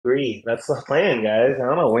Agree. That's the plan, guys. I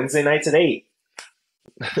don't know. Wednesday nights at 8.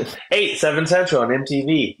 8, 7 Central on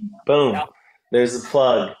MTV. Boom. Yeah. There's the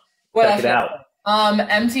plug. What Check else it should I out. put?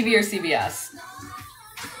 MTV or CBS?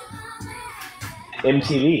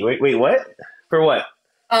 MTV. Wait, what? For what?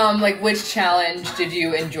 Like which challenge did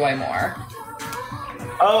you enjoy more?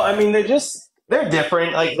 Oh, I mean, they're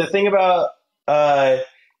different. Like the thing about uh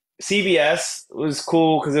CBS was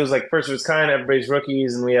cool because it was like first of its kind, everybody's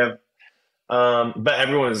rookies, and we have but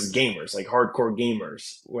everyone is gamers, like hardcore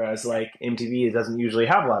gamers. Whereas like MTV, it doesn't usually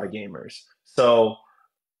have a lot of gamers. So,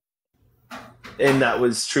 and that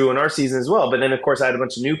was true in our season as well. But then of course I had a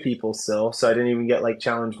bunch of new people still, so I didn't even get like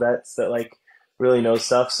challenge vets that like really know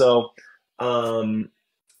stuff. So, um,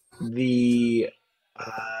 the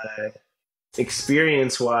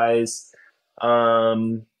experience wise,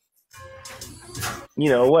 um, you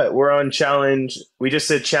know what? We're on challenge. We just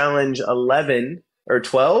did challenge 11 or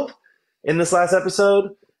 12 in this last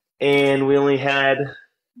episode, and we only had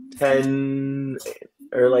 10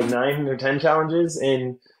 or like 9 or 10 challenges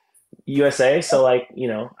in USA. So, like,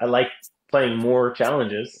 I like playing more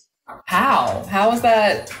challenges. How? How is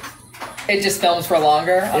that? It just films for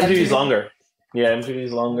longer on MTV's MTV? longer. Yeah,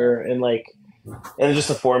 MTV's longer, and just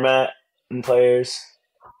the format and players.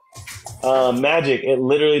 Magic. It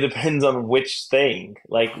literally depends on which thing.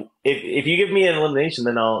 Like, if you give me an elimination,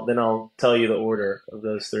 then I'll tell you the order of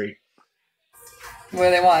those three. What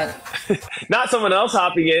do they want? Not someone else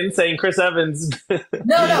hopping in saying Chris Evans. No,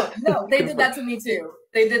 no, no. They did that to me too.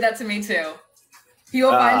 They did that to me too. He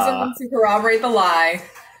will find someone to corroborate the lie.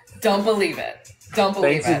 Don't believe it. Don't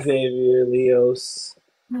believe Thanks, it. Xavier, Leos,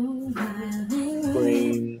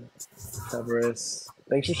 Green, Severus.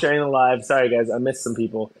 Thanks for sharing the live. Sorry, guys, I missed some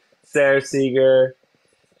people. Sarah Seeger.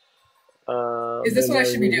 Is this what I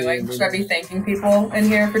should be doing? Should I be thanking people in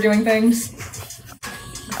here for doing things?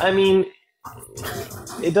 I mean,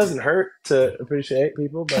 it doesn't hurt to appreciate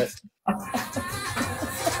people, but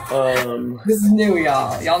This is new,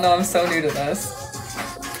 y'all. Y'all know I'm so new to this.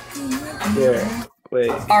 yeah. Wait,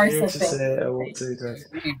 Ari here to says say I won't say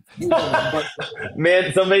You that.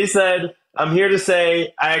 Man, somebody said I'm here to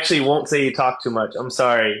say I actually won't say you talk too much. I'm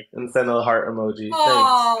sorry, and send a heart emoji.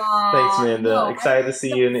 Thanks, Amanda. No, Excited to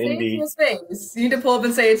see you in say it to Indy. his face. You need to pull up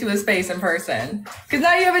and say it to his face in person. Because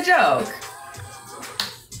now you have a joke.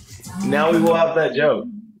 Now we will have that joke.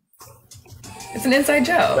 It's an inside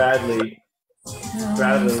joke. Bradley,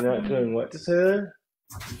 not doing what to say?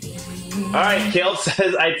 All right, Kale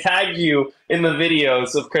says I tagged you in the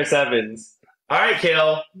videos of Chris Evans. All right,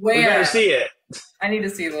 Kale, we Where? better see it. I need to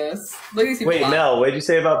see this. Look at these people. Wait, Mel, what did you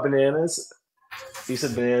say about bananas? You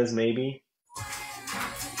said bananas, maybe.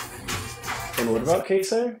 And what about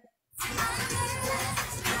queso?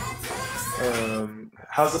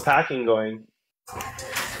 How's the packing going?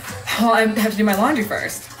 Well, I have to do my laundry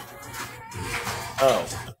first. Oh,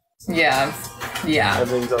 Yeah. Yeah.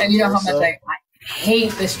 everything's on And you know how much so. I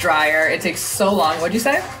hate this dryer. It takes so long. What'd you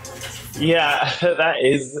say? Yeah, that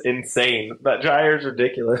is insane. That dryer is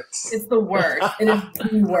ridiculous. It's the worst. It is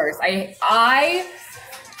the worst.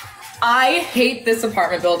 I hate this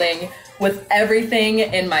apartment building with everything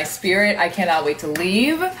in my spirit. I cannot wait to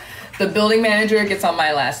leave. The building manager gets on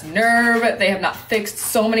my last nerve. They have not fixed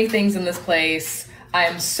so many things in this place. I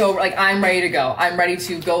am so I'm ready to go. I'm ready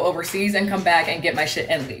to go overseas and come back and get my shit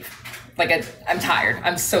and leave. I'm tired.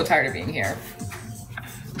 I'm so tired of being here.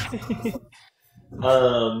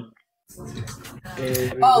 Um,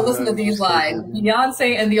 Oh, listen to these lines.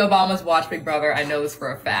 Beyonce and the Obamas watch Big Brother. I know this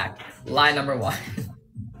for a fact. Line number one.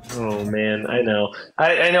 Oh man, I know.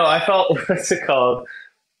 I know. I felt what's it called?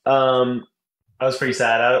 I was pretty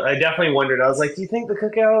sad. I definitely wondered. I was like, do you think the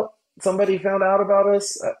cookout somebody found out about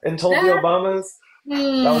us and told the Obamas?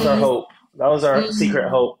 That was our hope. That was our secret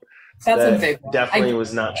hope. That's a That big one. definitely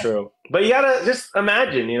was not true. But you gotta just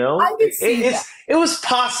imagine, I could see that. it was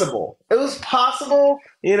possible. It was possible,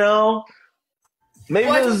 Maybe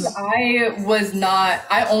it was. I was not.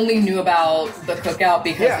 I only knew about the cookout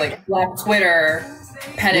because Yeah. Black Twitter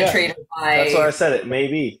penetrated That's why I my. said it.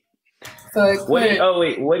 Maybe. So it What? could Oh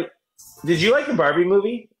wait, what? Did you like the Barbie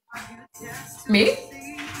movie? me?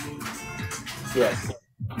 Yes.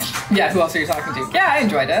 Yeah. Who else are you talking to? Yeah, I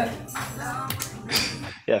enjoyed it.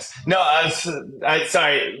 Yes. No, I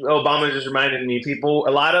sorry. Obama just reminded me.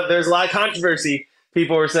 There's a lot of controversy.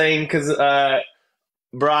 People were saying because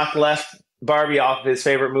Brock left Barbie off his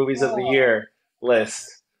favorite movies of the year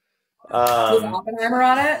list. Was Oppenheimer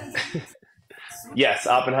on it? Yes,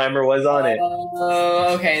 Oppenheimer was on it.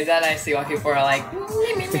 Oh, okay. Then I see why people are like.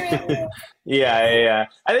 Yeah.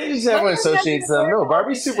 I think just everyone associates them. No,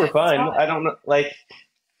 Barbie's super fun. I don't know. Like,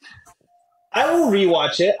 I will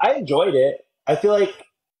rewatch it. I enjoyed it. I feel like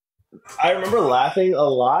I remember laughing a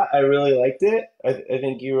lot. I really liked it. I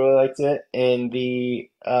think you really liked it, and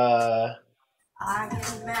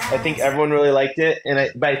I think everyone really liked it.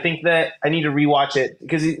 But I think that I need to rewatch it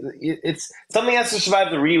because it's something has to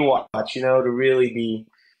survive the rewatch, to really be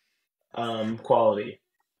quality.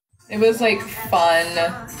 It was like fun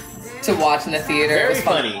to watch in the theater. It Very was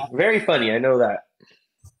fun. funny, very funny. I know that.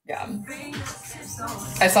 Yeah.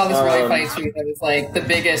 I saw this really funny tweet that was like the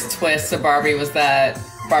biggest twist of Barbie was that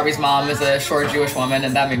Barbie's mom is a short Jewish woman,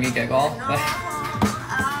 and that made me giggle.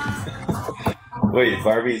 Wait,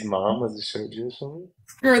 Barbie's mom was a short Jewish woman?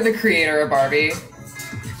 You're the creator of Barbie.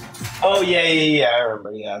 Oh yeah. I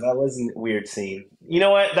remember. Yeah, that was a weird scene. You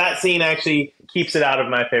know what? That scene actually keeps it out of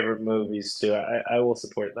my favorite movies too. I will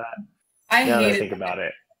support that. I Now that I hated think about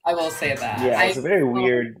it. I will say that. Yeah, it's a very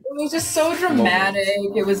weird. It was just so dramatic.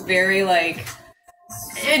 It was very like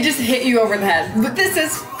it just hit you over the head. But this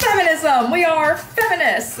is feminism. We are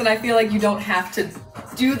feminists, and I feel like you don't have to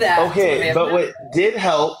do that. Okay, but what did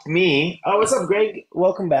help me? Oh, what's up, Greg?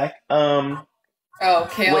 Welcome back. Oh,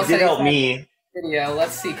 Kale. What did help me? Video.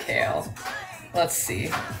 Let's see, Kale. Let's see.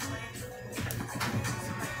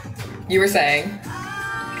 You were saying?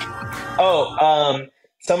 Oh,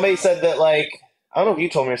 somebody said that like I don't know if you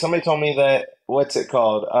told me or somebody told me that what's it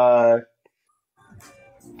called?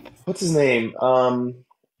 What's his name?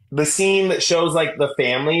 The scene that shows like the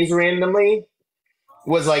families randomly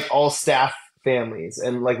was like all staff families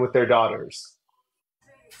and like with their daughters.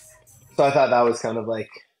 So I thought that was kind of like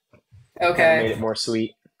okay, made it more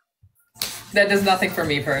sweet. That does nothing for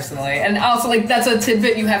me personally, and also like that's a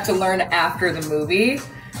tidbit you have to learn after the movie.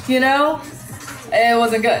 It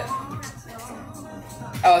wasn't good.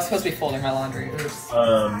 Oh, I was supposed to be folding my laundry. Oops.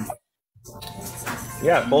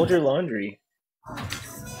 Yeah, fold your laundry.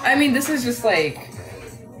 I mean, this is just like,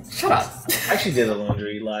 shut up. I actually did a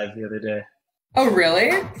laundry live the other day. Oh,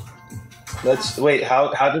 really? Wait.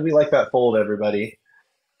 How did we like that fold, everybody?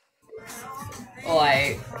 Well,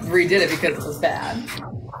 I redid it because it was bad.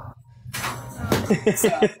 So,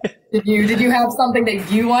 did you have something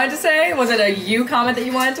that you wanted to say? Was it a you comment that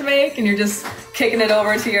you wanted to make, and you're just kicking it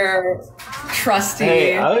over to your trusty?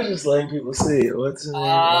 Hey, I was just letting people see what's in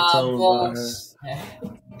well,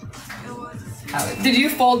 did you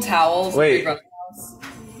fold towels? Wait.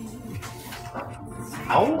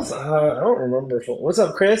 Towels? I don't remember. What's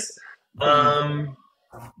up, Chris? You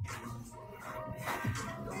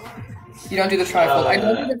don't do the trifold. I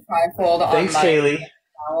don't do the trifold on thanks, my Kaylee.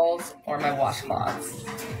 towels or my washcloths,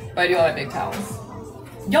 but I do on my big towels.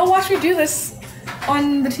 Y'all watch me do this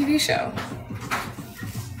on the TV show.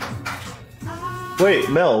 Wait,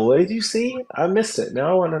 Mel, what did you see? I missed it.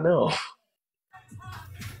 Now I want to know.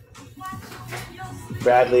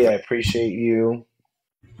 Bradley, I appreciate you.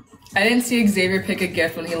 I didn't see Xavier pick a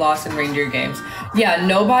gift when he lost in reindeer games. Yeah,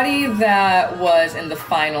 nobody that was in the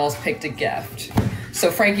finals picked a gift. So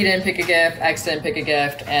Frankie didn't pick a gift, X didn't pick a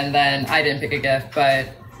gift, and then I didn't pick a gift, but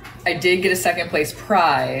I did get a second place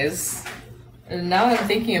prize. And now that I'm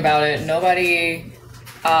thinking about it, nobody,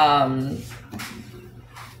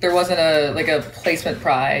 there wasn't a placement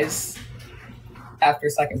prize after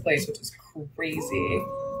second place, which is crazy.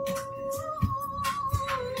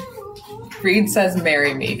 Reed says,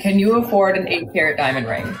 marry me. Can you afford an 8-carat diamond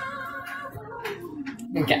ring?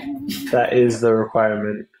 Okay. That is the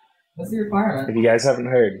requirement. What's the requirement? If you guys haven't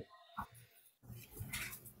heard.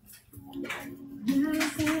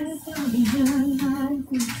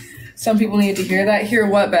 Some people need to hear that. Hear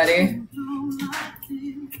what, Betty?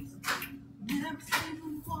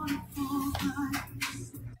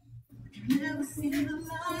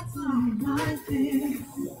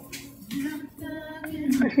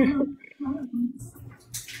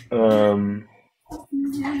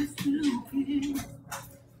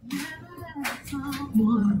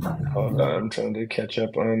 Hold on, I'm trying to catch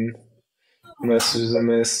up on messages I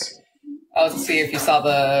missed. I was to see if you saw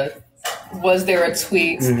was there a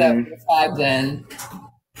tweet that was tagged in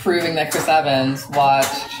proving that Chris Evans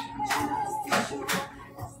watched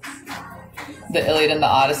the Iliad and the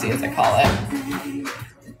Odyssey, as I call it.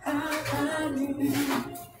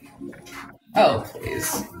 Oh,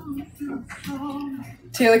 please.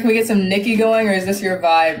 Taylor, can we get some Nikki going, or is this your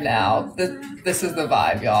vibe now? This is the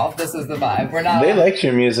vibe, y'all. This is the vibe. We're not. They liked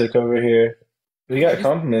your music over here. We got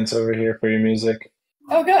compliments over here for your music.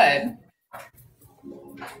 Oh, good.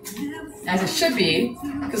 As it should be,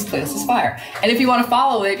 because the playlist is fire. And if you want to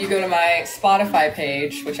follow it, you go to my Spotify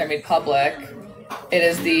page, which I made public. It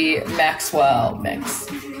is the Maxwell mix.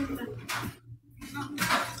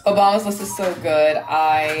 Obama's list is so good.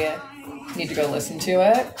 I need to go listen to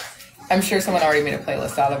it. I'm sure someone already made a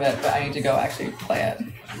playlist out of it, but I need to go actually play it.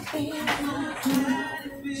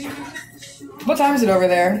 What time is it over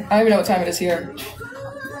there? I don't even know what time it is here.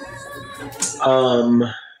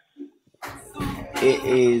 It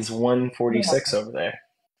is 1:46 over there.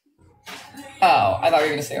 Oh, I thought you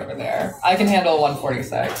were gonna say over there. I can handle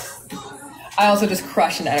 146. I also just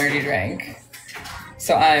crushed an energy drink,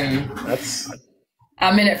 so I'm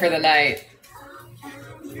in it for the night.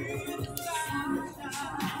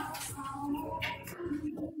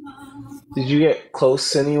 Did you get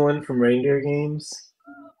close to anyone from reindeer games?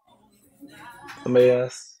 Somebody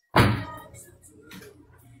asked.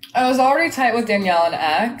 I was already tight with Danielle and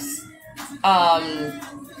X.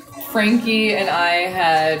 Frankie and I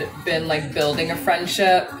had been like building a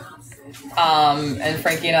friendship. And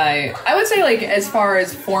Frankie and I would say like as far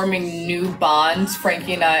as forming new bonds,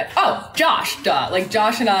 Frankie and I, Josh, duh. Like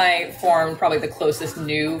Josh and I formed probably the closest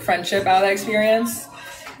new friendship out of that experience.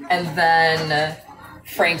 And then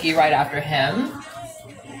Frankie right after him.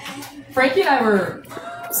 Frankie and I were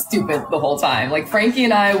stupid the whole time. Like Frankie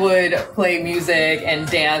and I would play music and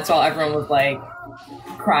dance while everyone was like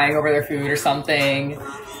crying over their food or something.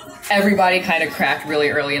 Everybody kind of cracked really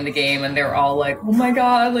early in the game and they were all like, oh my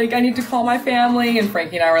God, like I need to call my family. And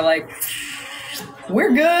Frankie and I were like,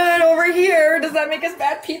 we're good over here. Does that make us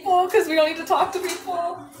bad people? Because we don't need to talk to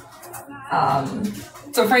people.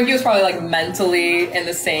 So Frankie was probably like mentally in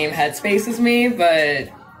the same headspace as me, but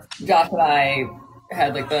Josh and I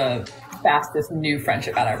had like the fastest new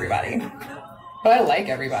friendship out of everybody. But I like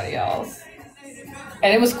everybody else.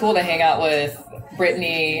 And it was cool to hang out with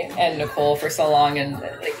Brittany and Nicole for so long, and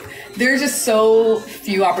like there's just so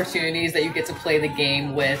few opportunities that you get to play the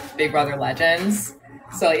game with Big Brother Legends.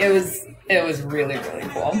 So like, it was really, really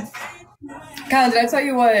cool. Kyland, did I tell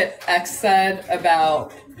you what X said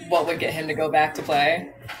about what would get him to go back to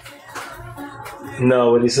play?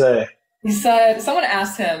 No, what did he say? He said, someone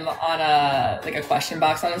asked him on a question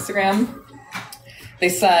box on Instagram. They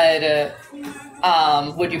said,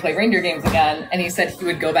 would you play reindeer games again? And he said he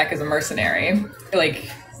would go back as a mercenary. Like,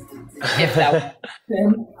 if that was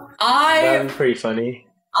him. That would be pretty funny.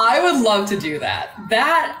 I would love to do that.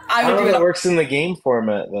 I would don't do know if it. that works in the game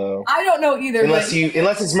format though. I don't know either. Unless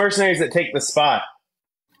it's mercenaries that take the spot.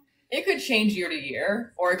 It could change year to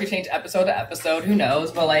year, or it could change episode to episode. Who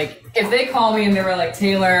knows? But like, if they call me and they were like,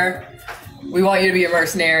 Taylor, we want you to be a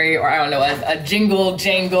mercenary, or I don't know, a jingle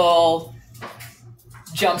jangle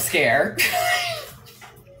jump scare.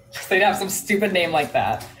 They'd have some stupid name like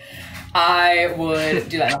that. I would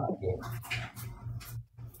do that.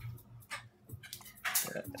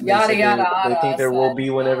 Yada yada. I think there will be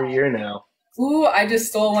one every year now. Ooh, I just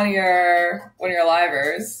stole one of your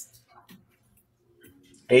livers.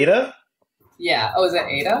 Ada? Yeah. Oh, is that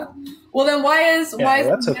Ada? Well, then why is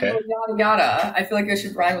that's okay. Yada yada? I feel like it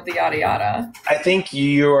should rhyme with the yada yada. I think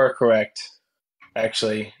you are correct.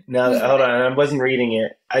 Actually, now hold on, I wasn't reading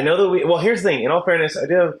it. I know that well, here's the thing. In all fairness, I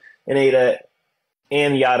do have an Ada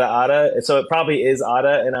and Yada Ada, so it probably is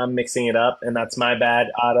Ada, and I'm mixing it up, and that's my bad,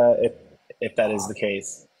 Ada, if that is the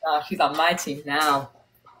case. Oh, she's on my team now.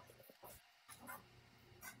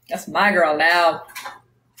 That's my girl now.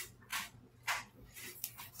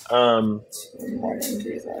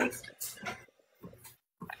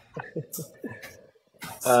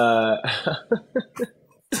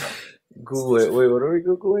 Google it. Wait, what are we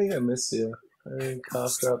Googling? I missed you. I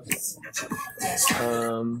coughed up.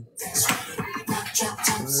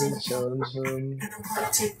 Challenge them.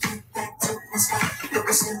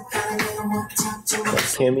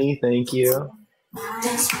 Kimmy, thank you.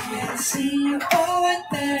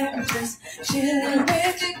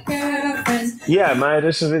 Yeah, my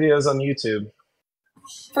edition video is on YouTube.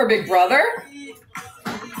 For Big Brother?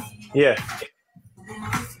 Yeah.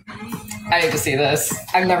 I need to see this.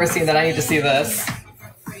 I've never seen that. I need to see this.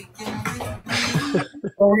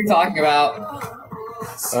 What were you talking about?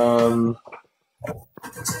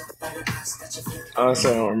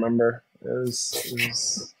 Honestly, I don't remember. It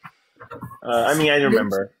was I mean, I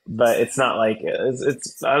remember, but it's not like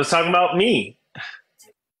it's. I was talking about me.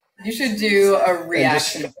 You should do a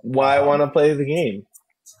reaction. Why I want to play the game.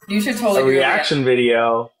 You should totally do a reaction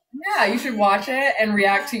video. Yeah, you should watch it and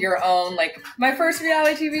react to your own, like, my first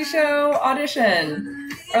reality TV show audition.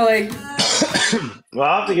 Or, like... Well,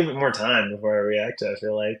 I'll have to give it more time before I react to it, I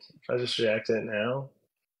feel like. If I just react to it now.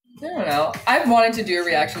 I don't know. I've wanted to do a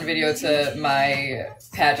reaction video to my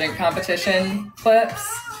pageant competition clips.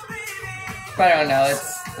 But I don't know.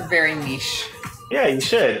 It's very niche. Yeah, you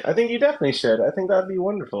should. I think you definitely should. I think that'd be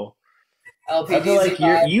wonderful. LPDs I feel like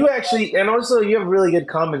you actually... And also, you have really good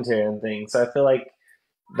commentary on things. So I feel like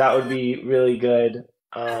that would be really good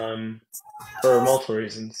for multiple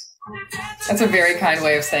reasons. That's a very kind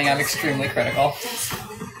way of saying I'm extremely critical.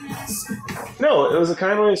 No, it was a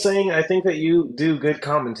kind way of saying I think that you do good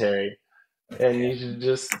commentary, and you should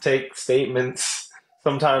just take statements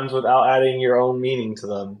sometimes without adding your own meaning to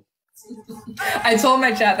them. I told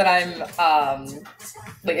my chat that I'm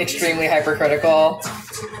like extremely hypercritical,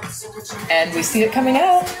 and we see it coming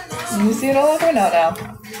out. We see it all over now.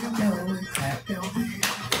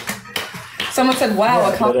 Someone said, "Wow, Yeah,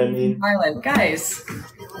 a but I compliment mean, from Kyland." Guys,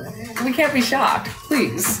 we can't be shocked,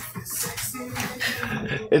 please.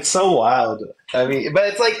 it's so wild. I mean, but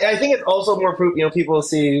it's like I think it's also more proof. People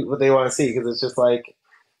see what they want to see because it's just like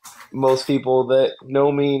most people that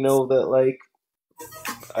know me know that like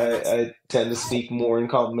I tend to speak more in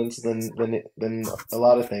compliments than a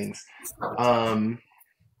lot of things. Um,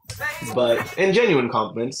 but and genuine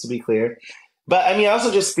compliments to be clear. But I mean, I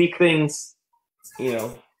also just speak things,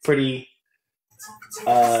 pretty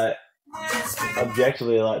uh,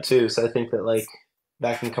 objectively a lot too. So I think that like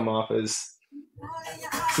that can come off as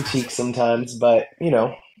critique sometimes, but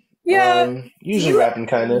Yeah. Do usually you wrapped in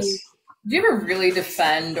kindness. do you ever really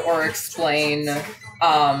defend or explain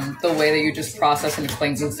the way that you just process and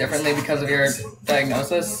explain things differently because of your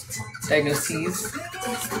diagnoses,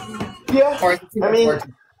 Yeah, or is it too I much mean, work?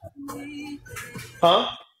 huh?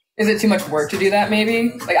 Is it too much work to do that?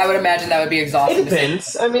 Maybe. Like I would imagine that would be It exhausting to say.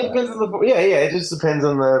 depends. I mean, it depends on the yeah. It just depends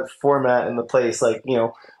on the format and the place. Like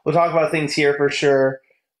we'll talk about things here for sure.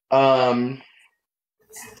 Um,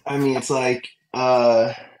 I mean, it's like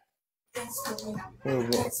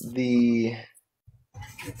the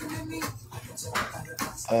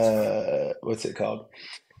what's it called?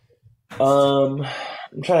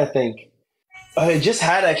 I'm trying to think. I just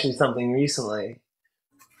had actually something recently.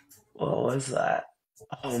 What was that?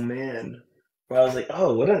 Oh man, where I was like,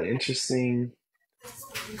 oh, what an interesting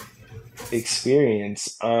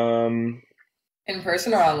experience. In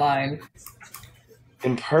person or online?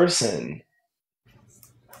 In person,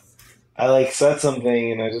 I like said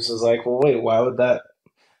something and I just was like, well, wait, why would that?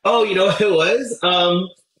 Oh, you know what it was?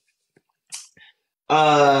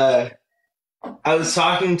 Uh, I was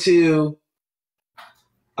talking to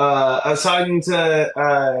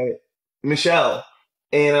Michelle,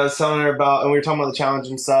 and I was telling her about, and we were talking about the challenge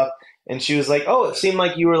and stuff, and she was like, "Oh, it seemed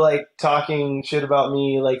like you were like talking shit about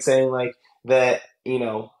me, like saying like that,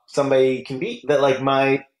 somebody can beat that, like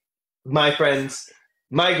my friends,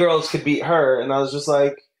 my girls could beat her," and I was just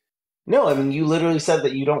like, "No, I mean, you literally said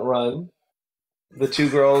that you don't run. The two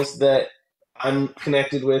girls that I'm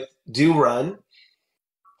connected with do run,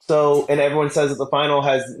 so and everyone says that the final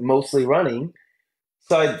has mostly running."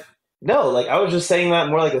 So no, like I was just saying that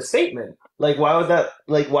more like a statement. Like why would that?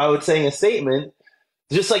 Like why would saying a statement?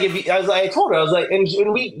 Just like if you, I was like I told her I was like and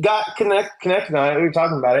we got connected on it. We were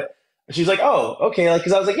talking about it. And she's like, oh, okay, like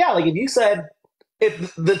because I was like, yeah, like if you said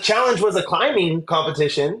if the challenge was a climbing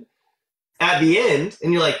competition at the end,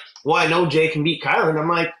 and you're like, well, I know Jay can beat Kylan. I'm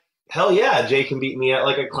like, hell yeah, Jay can beat me at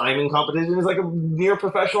like a climbing competition. He's like a near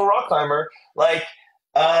professional rock climber. Like,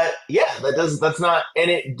 yeah, that's not,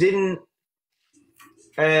 and it didn't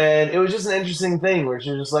and it was just an interesting thing where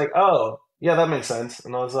she was just like, "Oh, yeah, that makes sense."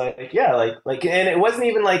 And I was like, "Yeah, like," and it wasn't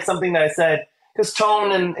even like something that I said because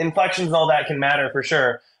tone and inflections and all that can matter for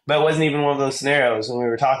sure, but it wasn't even one of those scenarios when we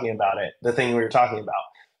were talking about it, the thing we were talking about.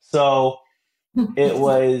 So it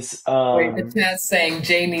was, Wait, the chat's saying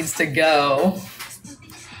Jay needs to go.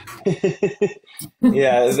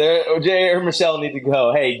 yeah, there, Jay or Michelle need to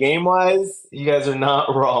go. Hey, game wise, you guys are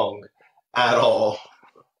not wrong at all.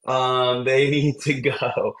 They need to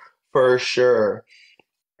go for sure.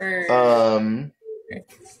 Um,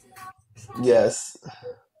 yes.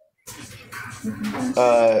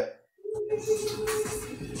 Uh,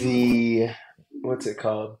 the what's it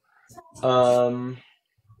called? Um,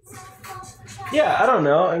 yeah, I don't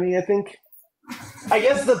know. I mean, I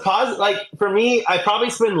guess the positive, like for me, I probably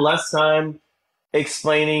spend less time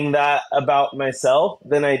explaining that about myself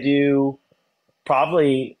than I do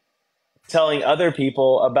probably telling other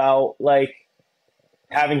people about like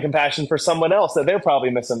having compassion for someone else that they're probably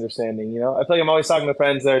misunderstanding. I feel like I'm always talking to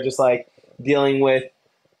friends that are just like dealing with,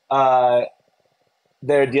 uh,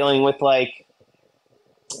 they're dealing with like,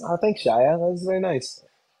 oh, thanks, Shia. That was very nice.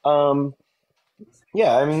 Um,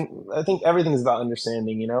 yeah, I mean, I think everything is about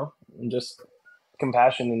understanding, and just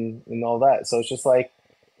compassion and all that. So it's just like,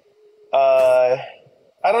 uh,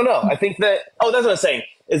 I don't know. I think that, oh, that's what I was saying,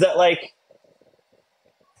 is that like,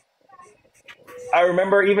 I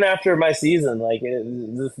remember even after my season, like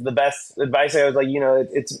the best advice I was like,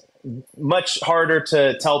 it's much harder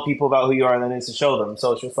to tell people about who you are than it is to show them.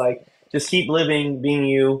 So it's just like, just keep living, being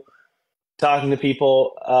you, talking to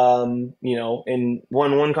people, in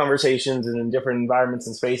one-on-one conversations and in different environments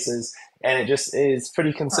and spaces, and it just is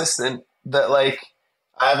pretty consistent that like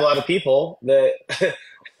I have a lot of people that,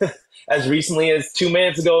 as recently as 2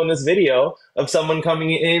 minutes ago in this video, of someone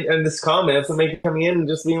coming in this comment, somebody coming in and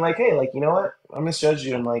just being like, "Hey, like, you know what? I misjudged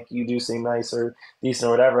you, and like, you do seem nice or decent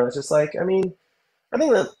or whatever." And it's just like, I mean, I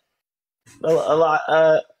think that a lot,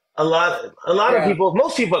 a lot of Yeah. people,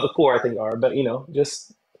 most people at the core, I think, are, but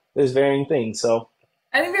just there's varying things. So,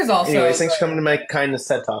 I think anyways, thanks for coming to my kindness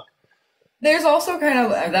TED talk. there's also kind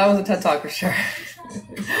of, that was a TED talk for sure.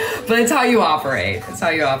 But it's how you operate. It's how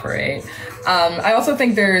you operate. I also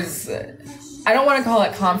think I don't want to call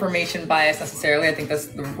it confirmation bias necessarily. I think that's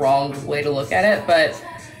the wrong way to look at it. But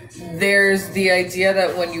there's the idea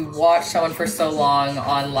that when you watch someone for so long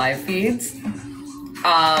on live feeds,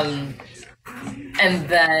 and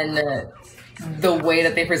then the way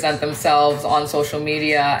that they present themselves on social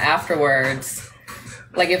media afterwards,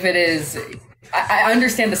 like if it is, I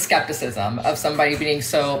understand the skepticism of somebody being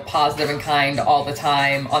so positive and kind all the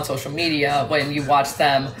time on social media when you watch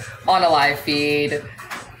them on a live feed,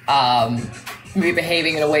 maybe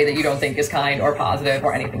behaving in a way that you don't think is kind or positive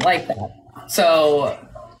or anything like that. So,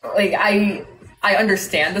 like, I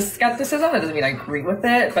understand the skepticism. That doesn't mean I agree with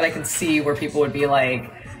it, but I can see where people would be like,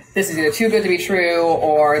 this is either too good to be true,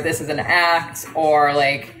 or this is an act, or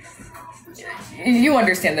like, you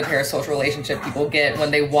understand the parasocial relationship people get when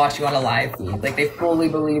they watch you on a live feed. Like, they fully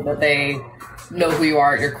believe that they know who you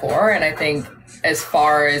are at your core. And I think as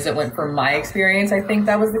far as it went from my experience, I think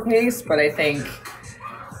that was the case. But I think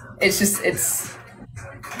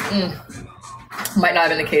might not have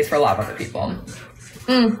been the case for a lot of other people.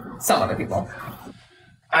 Some other people.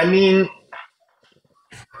 I mean,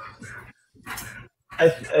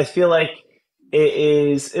 I feel like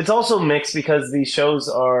it's also mixed because these shows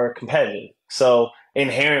are competitive. So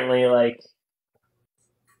inherently, like,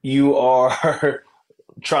 you are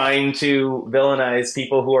trying to villainize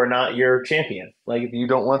people who are not your champion. Like, if you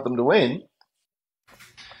don't want them to win,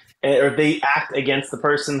 or they act against the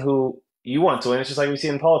person who you want to win, it's just like we see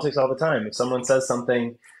in politics all the time. If someone says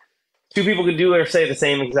something, two people could do or say the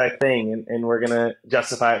same exact thing, and we're going to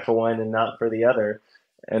justify it for one and not for the other,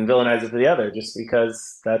 and villainize it for the other, just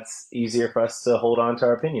because that's easier for us to hold on to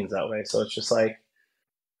our opinions that way. So it's just like,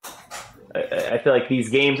 I feel like these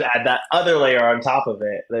games add that other layer on top of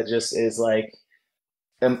it that just is like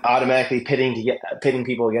automatically pitting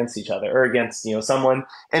people against each other or against someone.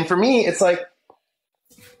 And for me, it's like,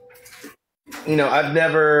 I've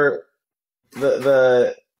never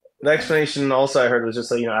the explanation also I heard was just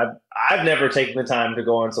like, I've never taken the time to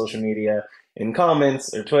go on social media in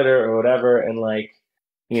comments or Twitter or whatever and like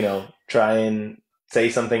try and say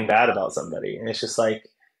something bad about somebody. And it's just like,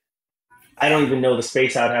 I don't even know the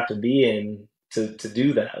space I'd have to be in to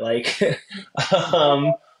do that. Like,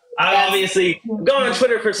 I obviously go on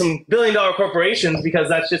Twitter for some billion-dollar corporations because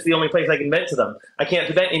that's just the only place I can vent to them. I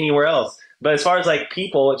can't vent anywhere else. But as far as like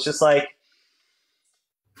people, it's just like,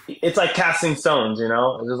 it's like casting stones,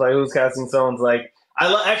 It's just like, who's casting stones? Like,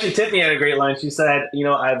 actually, Tiffany had a great line. She said,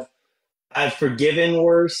 I've forgiven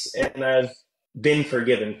worse and I've been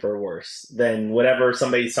forgiven for worse than whatever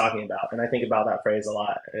somebody's talking about. And I think about that phrase a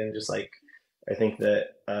lot. And just like, I think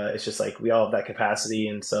that it's just like we all have that capacity.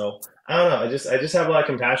 And so I don't know. I just have a lot of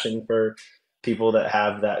compassion for people that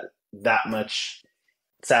have that much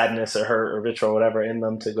sadness or hurt or vitriol or whatever in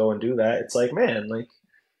them to go and do that. It's like, man, like,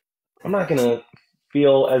 I'm not going to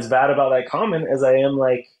feel as bad about that comment as I am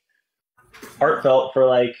like heartfelt for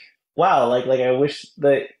like, wow, like I wish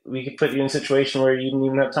that we could put you in a situation where you didn't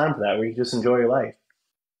even have time for that, where you could just enjoy your life.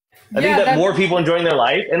 I think that more people enjoying their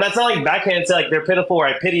life, and that's not like backhand say like they're pitiful or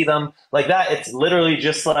I pity them like that. It's literally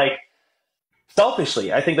just like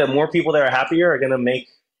selfishly. I think that more people that are happier are going to make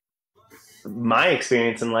my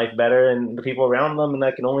experience in life better and the people around them, and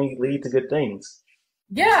that can only lead to good things.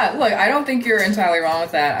 Yeah, look, I don't think you're entirely wrong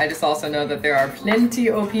with that. I just also know that there are plenty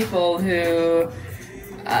of people who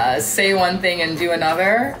say one thing and do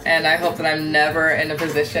another, and I hope that I'm never in a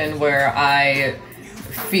position where I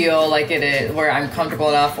feel like it is, where I'm comfortable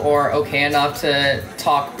enough or okay enough to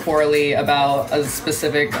talk poorly about a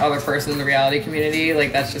specific other person in the reality community.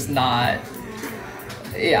 Like, that's just not,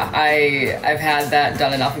 yeah, I've had that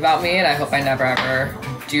done enough about me, and I hope I never ever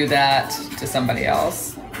do that to somebody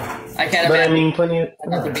else. I can't But imagine I mean, plenty of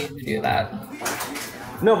to do that.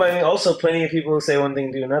 no, but I mean, also plenty of people who say one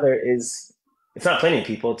thing do another is it's not plenty of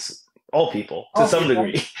people; it's all people to some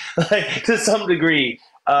degree. Like, to some degree,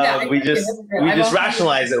 we just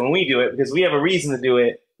rationalize it when we do it because we have a reason to do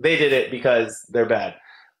it. They did it because they're bad.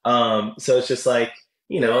 So it's just like,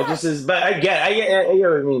 it just is. But I get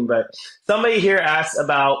what I mean. But somebody here asked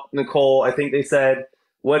about Nicole. I think they said,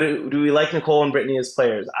 "What do we like Nicole and Brittany as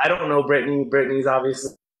players?" I don't know Brittany. Brittany's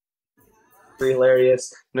obviously pretty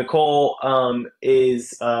hilarious. Nicole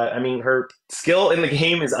is, I mean, her skill in the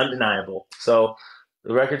game is undeniable. So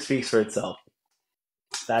the record speaks for itself.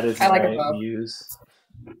 That is I like them my both. views.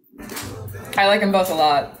 I like them both a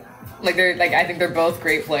lot. I think they're both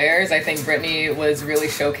great players. I think Brittany was really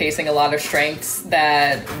showcasing a lot of strengths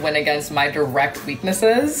that went against my direct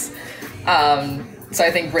weaknesses. So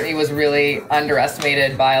I think Brittany was really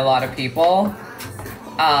underestimated by a lot of people.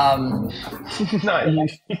 Not you.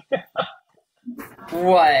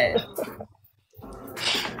 What?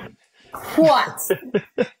 What?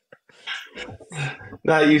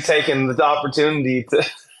 Not you taking the opportunity to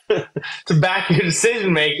to back your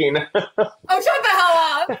decision making. Oh, shut the hell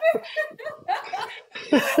up!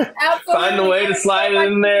 Absolutely. Find a way to slide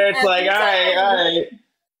it in there. It's like, all right.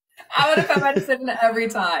 I would have found my decision every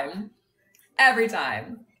time. Every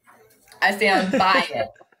time. I stand by it.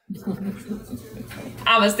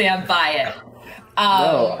 I'm gonna stand by it.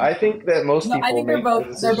 No, I think that most people I think make the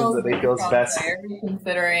decisions that they feel is best. Players,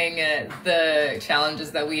 considering the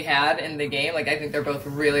challenges that we had in the game. Like, I think they're both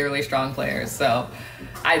really, really strong players. So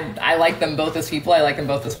I like them both as people. I like them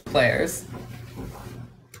both as players.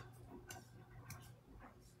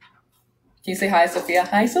 Can you say hi, Sophia?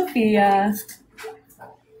 Hi, Sophia.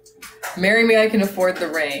 Marry me, I can afford the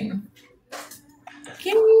ring.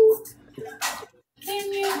 Can you?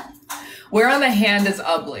 Can you? Where on the hand is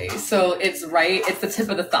ugly. So it's the tip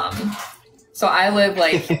of the thumb. So I live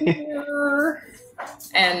like here,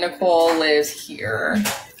 and Nicole lives here.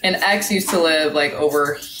 And X used to live like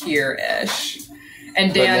over here-ish.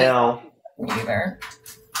 And Dan neither.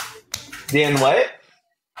 Dan what?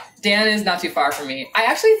 Dan is not too far from me. I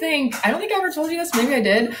don't think I ever told you this, maybe I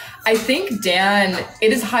did. I think Dan,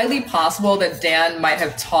 it is highly possible that Dan might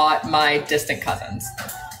have taught my distant cousins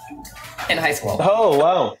in high school. Oh,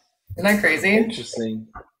 wow. Isn't that crazy? Interesting.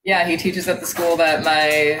 Yeah, he teaches at the school that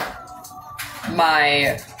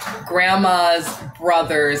my grandma's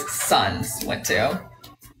brother's sons went to.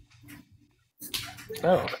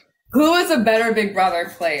 Oh. Who is a better Big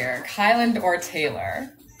Brother player, Kyland or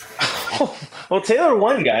Taylor? Well, Taylor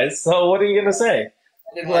won, guys. So what are you gonna say?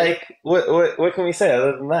 Like, what can we say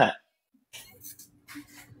other than that?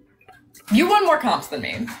 You won more comps than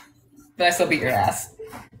me, but I still beat your ass.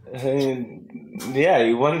 Yeah,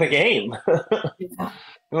 you won the game. You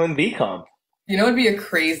won B comp. You know, it'd be a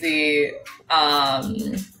crazy. Oh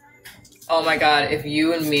my god! If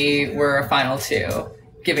you and me were a final two,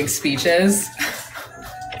 giving speeches.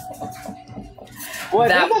 Well, I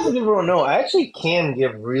think that's what everyone know. I actually can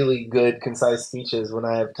give really good, concise speeches when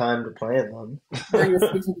I have time to plan them. Were you a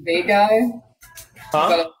speech and debate guy?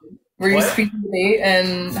 Huh? Were you a speech and debate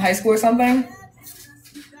in high school or something?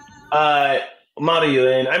 Model you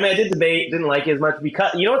in. I mean, I did debate, didn't like it as much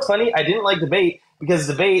because, you know what's funny? I didn't like debate because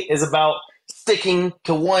debate is about sticking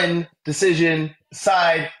to one decision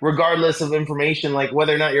side regardless of information, like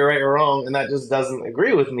whether or not you're right or wrong, and that just doesn't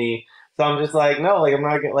agree with me. So I'm just like, no, like I'm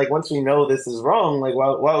not gonna, like once we know this is wrong, like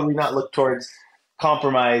why would we not look towards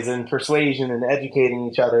compromise and persuasion and educating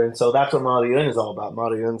each other? And so that's what Model UN is all about.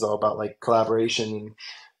 Model UN is all about like collaboration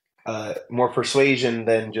and more persuasion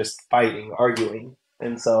than just fighting, arguing.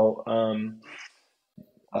 And so,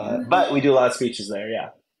 but we do a lot of speeches there, yeah.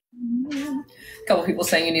 A couple people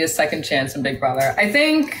saying you need a second chance in Big Brother. I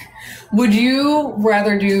think, would you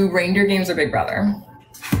rather do reindeer games or Big Brother?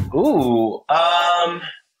 Ooh,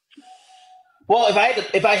 well, if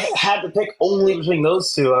I had to pick only between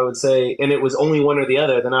those two, I would say, and it was only one or the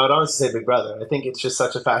other, then I would honestly say Big Brother. I think it's just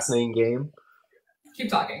such a fascinating game. Keep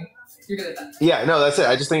talking. You're good at that. Yeah, no, that's it.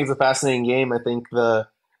 I just think it's a fascinating game. I think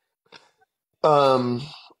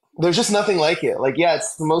there's just nothing like it. Like, yeah,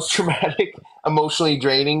 it's the most traumatic, emotionally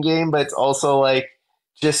draining game, but it's also like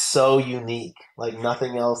just so unique. Like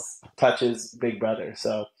nothing else touches Big Brother.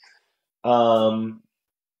 So,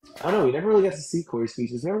 I don't know. We never really got to see Corey's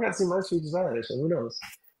speeches. Never got to see my speeches either. So who knows?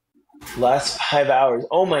 Last 5 hours.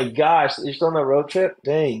 Oh my gosh! You're still on that road trip?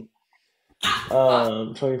 Dang.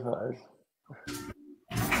 25.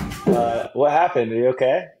 What happened? Are you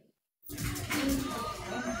okay?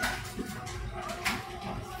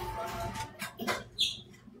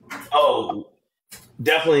 Oh,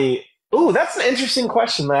 definitely. Ooh, that's an interesting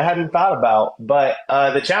question that I hadn't thought about. But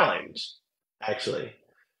the challenge, actually.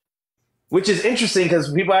 Which is interesting because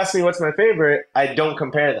people ask me what's my favorite. I don't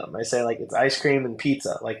compare them. I say like it's ice cream and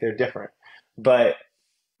pizza, like they're different. But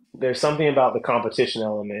there's something about the competition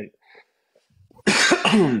element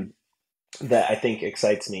that I think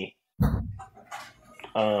excites me.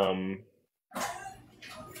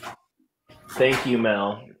 Thank you,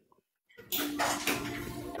 Mel.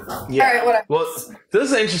 Yeah. All right, whatever. Well,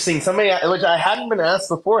 this is interesting. Somebody, which I hadn't been asked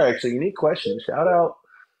before, actually. Unique question. Shout out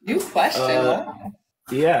New question. Uh, Wow.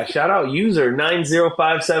 yeah, shout out user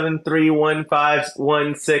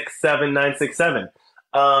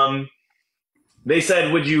 9057315167967. They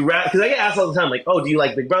said, would you rather, because I get asked all the time, like, oh, do you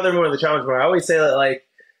like Big Brother more or the challenge more? I always say that, like,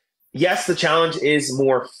 yes, the challenge is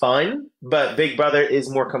more fun, but Big Brother is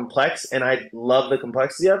more complex, and I love the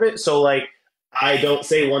complexity of it. So, like, I don't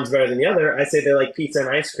say one's better than the other. I say they're like pizza and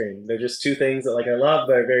ice cream. They're just two things that, like, I love,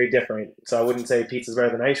 but are very different. So I wouldn't say pizza's better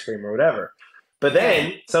than ice cream or whatever. But Yeah.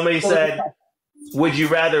 then somebody said, would you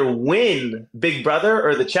rather win Big Brother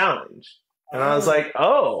or the challenge? And I was like,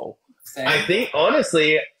 oh, Same. I think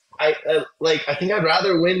honestly, I think I'd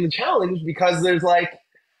rather win the challenge because there's like,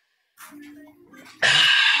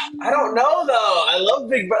 I don't know though. I love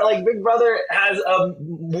Big Brother. Like Big Brother has a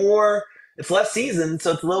more, it's less seasons,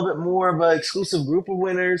 so it's a little bit more of an exclusive group of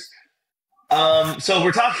winners. So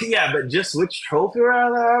we're talking, yeah, but just which trophy would I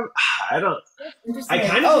rather have? I don't. I Interesting.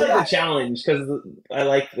 kind of Oh, like yeah. the challenge because I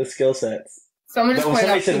like the skill sets. Someone just But when pointed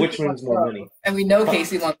somebody out said Casey which one's wants more both. money, And we know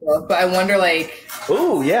Casey wants both, but I wonder, like,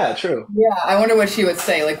 ooh, yeah, true. yeah, I wonder what she would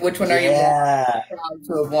say. Like, which one are you more Yeah. proud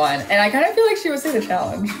to have won? And I kind of feel like she would say the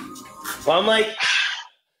challenge. Well, I'm like,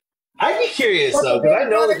 I'd be curious though because I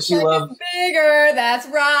know that she loves. Bigger, that's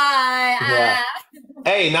right. Yeah.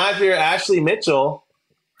 Hey, not if you're Ashley Mitchell.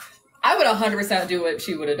 I would 100% do what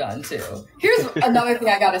she would have done too. Here's another thing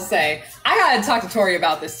I gotta say. I gotta talk to Tori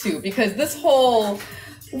about this too, because this whole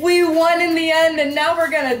we won in the end and now we're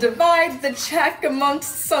gonna divide the check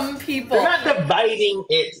amongst some people. They're not dividing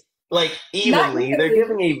it like evenly. Not They're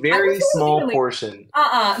giving a very small evenly. portion.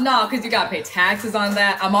 No, because you gotta pay taxes on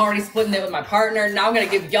that. I'm already splitting it with my partner. Now I'm gonna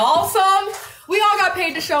give y'all some. We all got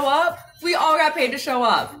paid to show up.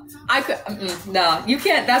 I could, no, you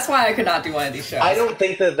can't. That's why I could not do one of these shows. I don't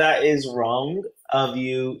think that that is wrong of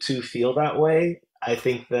you to feel that way. I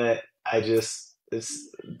think that it's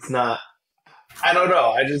not. I don't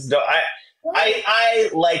know. I just don't. I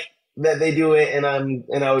like that they do it, and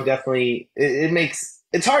I would definitely. It makes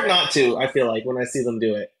it's hard not to. I feel like when I see them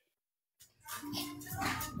do it.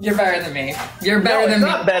 You're better than me. You're better than It's me.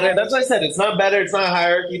 not better. That's what I said. It's not better. It's not a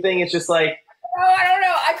hierarchy thing. It's just like. Oh, I don't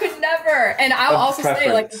know. I could never. And I'll also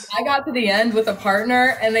say, like, preference. if I got to the end with a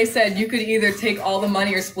partner and they said you could either take all the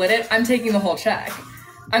money or split it, I'm taking the whole check.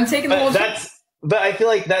 I'm taking the whole check. But I feel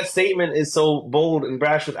like that statement is so bold and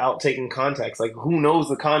brash without taking context. Like, who knows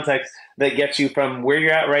the context that gets you from where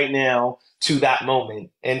you're at right now to that moment?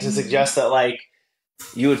 And to suggest that, like,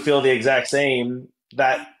 you would feel the exact same,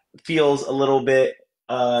 that feels a little bit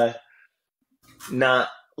not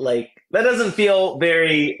like, that doesn't feel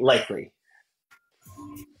very likely.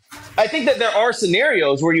 I think that there are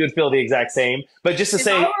scenarios where you would feel the exact same, but just to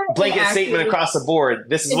say blanket statement across the board,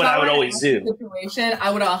 this is what I would always do. Situation, I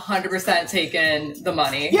would 100% taken the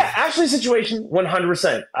money. Yeah, Ashley's situation,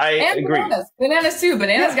 100%. I agree. Bananas too.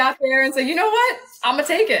 Bananas got there and said, you know what? I'm gonna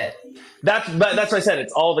take it. But that's what I said.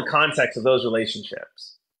 It's all the context of those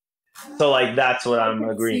relationships. So like that's what I'm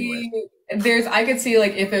agreeing with. I could see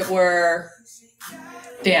like if it were.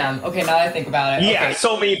 Damn. Okay, now that I think about it. Yeah, okay.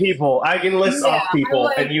 so many people. I can list off people,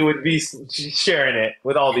 like, and you would be sharing it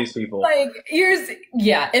with all these people. Like,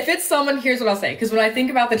 if it's someone, here's what I'll say. Because when I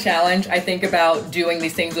think about the challenge, I think about doing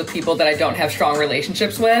these things with people that I don't have strong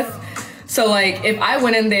relationships with. So, like, if I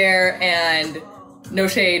went in there and, no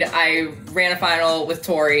shade, I ran a final with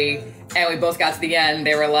Tori, and we both got to the end,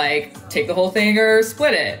 they were like, take the whole thing or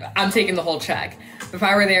split it. I'm taking the whole check. If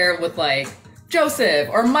I were there with, like, Joseph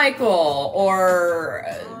or Michael or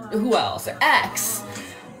who else? Or X.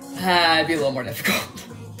 It'd be a little more difficult.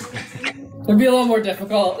 It'd be a little more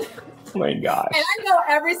difficult. Oh my gosh. And I know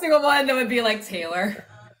every single one that would be like, Taylor,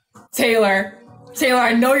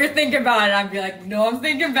 I know you're thinking about it. I'd be like, no, I'm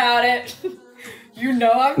thinking about it. You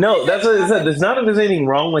know I'm No, that's what I said. There's not that there's anything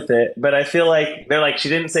wrong with it, but I feel like they're like, she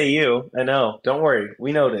didn't say you. I know. Don't worry.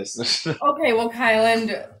 We know this. Okay, well,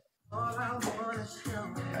 Kyland.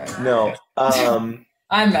 No. I'm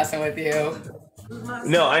messing with you.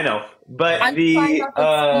 No, I know. But I'm trying not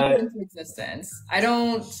to speak into existence. I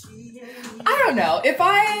don't know.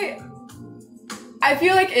 I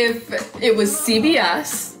feel like if it was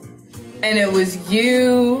CBS and it was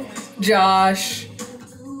you, Josh,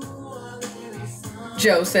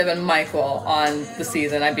 Joseph, and Michael on the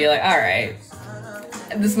season, I'd be like, all right,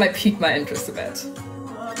 this might pique my interest a bit.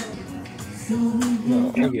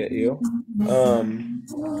 No, I get you.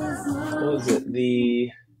 What was it?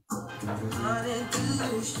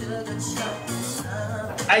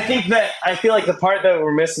 I feel like the part that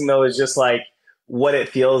we're missing though is just like what it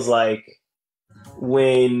feels like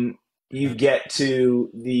when you get to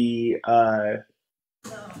the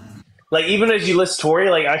Like even as you list Tori,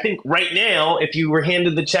 like I think right now, if you were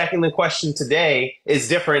handed the check and the question today is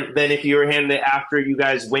different than if you were handed it after you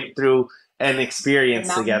guys went through an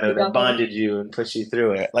experience together that bonded you and pushed you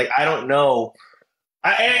through it. Like I don't know.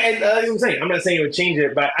 And like I'm saying, I'm not saying it would change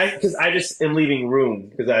it, but because I just am leaving room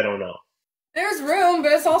because I don't know. There's room,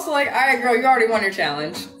 but it's also like, all right, girl, you already won your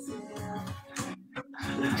challenge.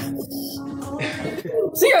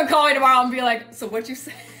 So you're gonna call me tomorrow and be like, so what'd you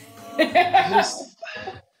say?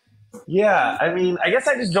 Yeah, I mean, I guess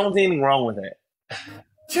I just don't see anything wrong with it.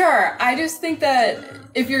 Sure, I just think that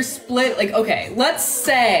if you're split, like, okay, let's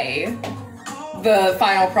say the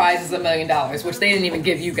final prize is $1 million, which they didn't even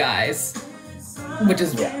give you guys, which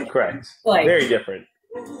is correct, like very different.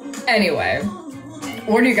 Anyway,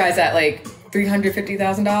 what are you guys at? Like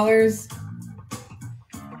 $350,000,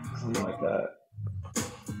 something like that.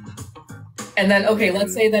 And then, okay,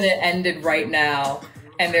 let's say that it ended right now,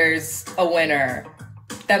 and there's a winner.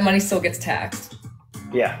 That money still gets taxed.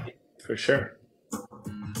 Yeah, for sure.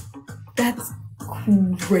 That's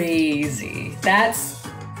crazy.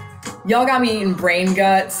 Y'all got me eating brain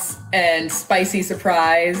guts and spicy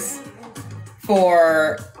surprise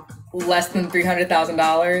for less than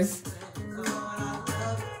 $300,000.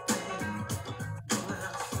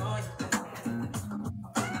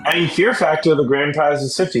 I mean, Fear Factor, the grand prize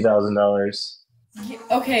is $50,000.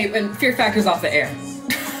 Okay, and Fear Factor's off the air.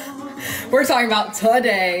 We're talking about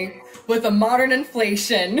today with the modern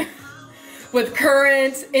inflation, with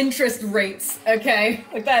current interest rates, okay?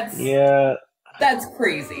 Like that's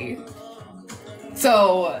crazy.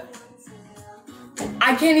 So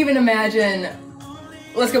I can't even imagine.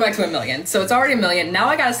 Let's go back to $1 million. So it's already $1 million. Now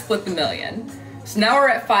I gotta split the $1 million. So now we're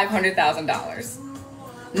at $500,000.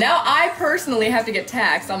 Now I personally have to get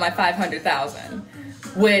taxed on my $500,000,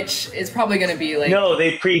 which is probably gonna be like. No,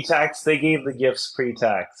 they pre-tax. They gave the gifts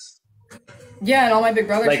pre-tax. Yeah, and all my Big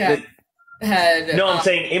Brother like chat had. No, I'm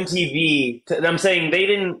saying MTV. I'm saying they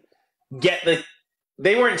didn't get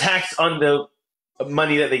they weren't taxed on the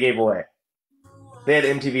money that they gave away. They had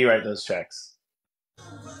MTV write those checks.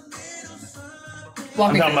 I'm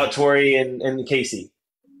talking about Tori and Casey.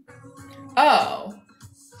 Oh.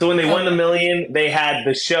 So when they won the $1 million, they had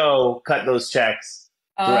the show cut those checks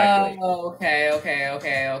directly. Oh, okay.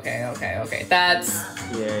 That's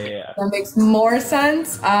That makes more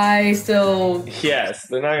sense. Yes,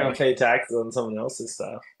 they're not gonna pay taxes on someone else's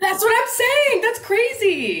stuff. That's what I'm saying. That's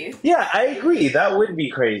crazy. Yeah, I agree. That would be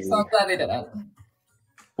crazy. So I'm glad they didn't.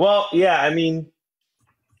 Well, yeah, I mean,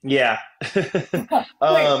 yeah. Wait,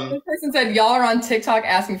 this person said, y'all are on TikTok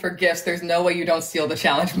asking for gifts. There's no way you don't steal the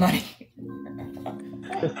challenge money.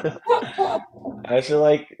 I feel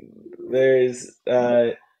like there's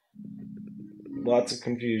lots of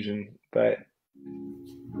confusion, but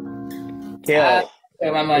Kale,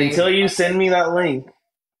 until you send me that link,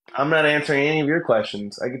 I'm not answering any of your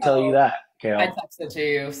questions. I can tell you that, Kale. I texted it to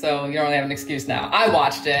you, so you don't really have an excuse now. I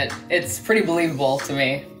watched it. It's pretty believable to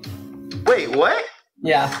me. Wait, what?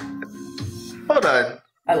 Yeah. Hold on.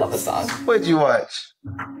 I love the song. What'd you watch?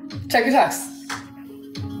 Check your text.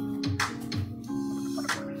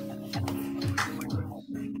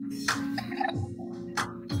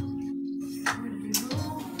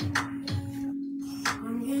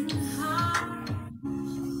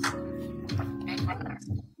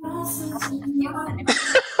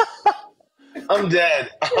 I'm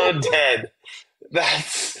dead.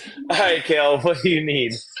 That's all right, Kale. What do you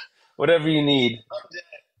need? Whatever you need,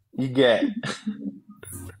 you get.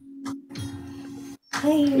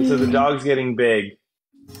 So the dog's getting big.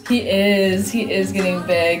 He is getting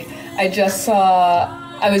big. I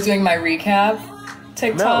was doing my recap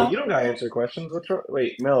TikTok. Mel, you don't gotta answer questions. What's wrong?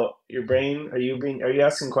 Wait, Mel, your brain, are you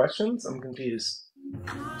asking questions? I'm confused.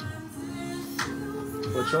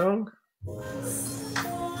 What's wrong?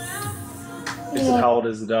 How old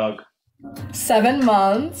is the dog? 7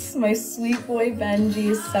 months. My sweet boy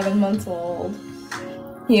Benji is 7 months old.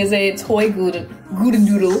 He is a toy golden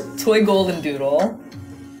doodle.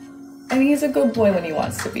 And he's a good boy when he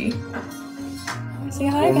wants to be. Say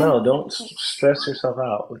hi again. No, don't stress yourself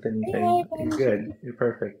out with anything. You're good. You're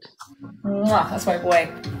perfect. Mwah, that's my boy.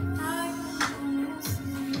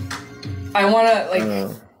 I want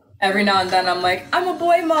to, every now and then I'm like, I'm a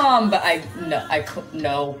boy mom, but I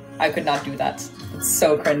could not do that. It's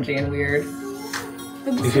so cringy and weird.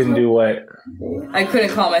 You couldn't do what? I couldn't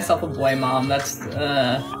call myself a boy mom. That's,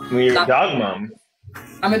 you're a dog mom.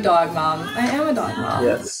 I'm a dog mom. I am a dog mom.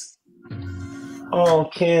 Yes. Oh,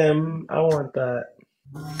 Kim, I want that.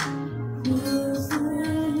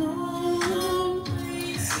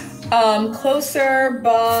 Closer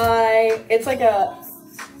by, it's like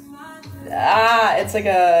It's like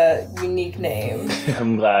a unique name.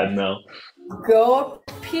 I'm glad, Mel.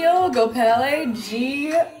 Goapele, Goapele.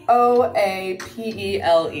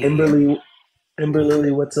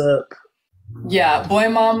 Emberlily, what's up? Yeah, boy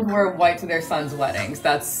moms wear white to their sons' weddings.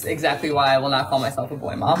 That's exactly why I will not call myself a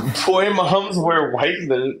boy mom. Boy moms wear white.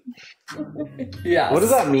 Yes. What does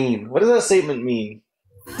that mean? What does that statement mean?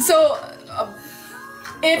 So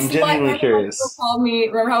it's I'm genuinely curious.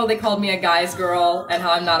 Remember how they called me a guy's girl and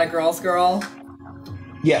how I'm not a girl's girl?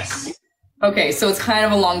 Yes. Okay, so it's kind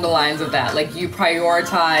of along the lines of that. Like, you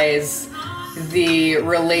prioritize the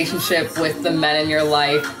relationship with the men in your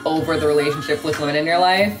life over the relationship with women in your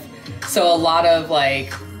life. So a lot of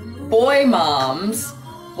like boy moms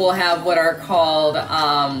will have what are called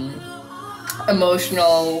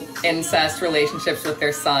emotional incest relationships with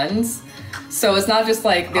their sons. So it's not just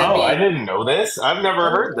like I didn't know this. I've never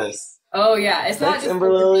heard this. Oh yeah, it's not just like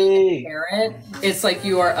being a parent. It's like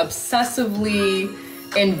you are obsessively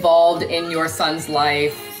involved in your son's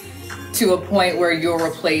life to a point where you'll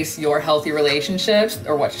replace your healthy relationships,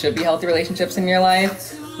 or what should be healthy relationships in your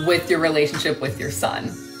life, with your relationship with your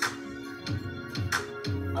son.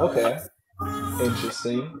 Okay.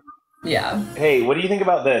 Interesting. Yeah. Hey, what do you think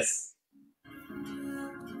about this?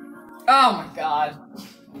 Oh my god.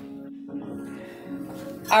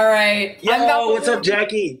 All right. Yo, what's up,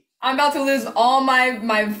 Jackie? I'm about to lose all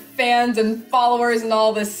my fans and followers and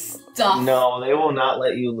all this stuff. No, they will not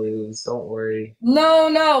let you lose. Don't worry. No,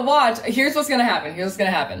 watch. Here's what's gonna happen.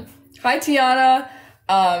 Hi, Tiana.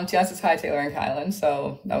 Tiana says hi, Taylor and Kyland.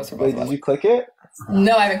 So that was for both of us. Wait, did you click it?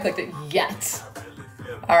 No, I haven't clicked it yet.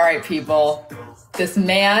 All right, people. This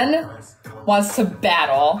man wants to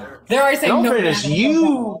battle. They're already saying no. Finish.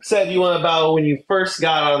 You said you want to battle when you first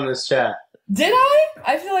got on this chat. Did I?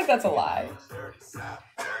 I feel like that's a lie.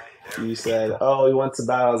 You said, "Oh, he wants to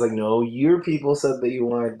battle." I was like, "No, your people said that you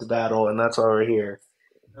wanted to battle, and that's why we're here."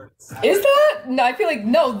 Is that? No, I feel like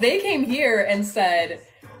no. They came here and said,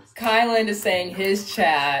 "Kyland is saying his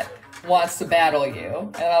chat wants to battle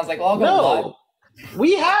you," and I was like, "Well, I'll go live."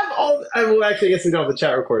 We have all. I guess we don't have the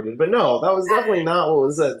chat recorded, but no, that was definitely not what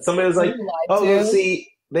was said. Somebody was like, "Oh, go see.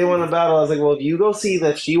 They want to battle." I was like, "Well, if you go see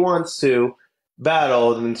that she wants to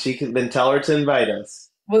battle, then then tell her to invite us."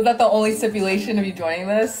 Was that the only stipulation of you joining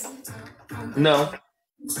this? No.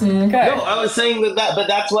 Okay. No, I was saying but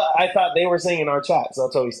that's what I thought they were saying in our chat, so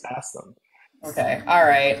that's why we asked them. Okay. All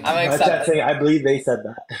right. I'm gonna accept it. I believe they said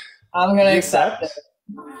that. I'm gonna accept it.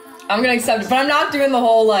 I'm gonna accept it, but I'm not doing the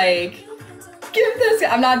whole like. Give this.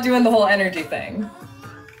 I'm not doing the whole energy thing.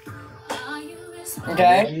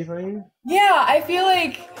 Okay? Energy thing? Yeah, I feel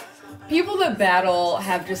like people that battle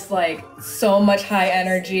have just like so much high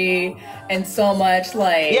energy and so much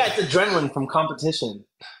like. Yeah, it's adrenaline from competition.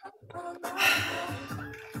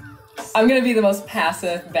 I'm gonna be the most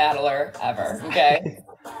passive battler ever, okay?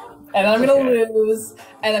 And then I'm gonna lose,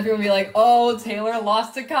 and then people will be like, oh, Taylor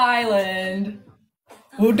lost to Kyland.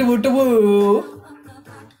 Woo woo woo.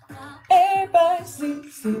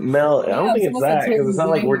 Mel, I don't think it's that, because it's not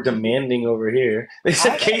like we're demanding over here. They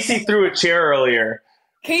said Casey threw a chair earlier.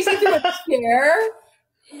 Casey threw a chair?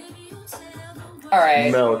 All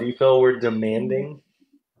right. Mel, do you feel we're demanding?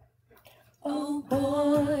 Oh,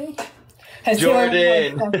 boy.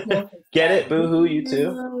 Jordan! Get it, boo-hoo, you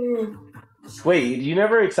too? Wait, you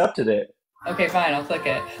never accepted it. Okay, fine, I'll click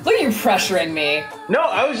it. Look at you pressuring me. No,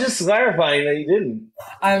 I was just clarifying that you didn't.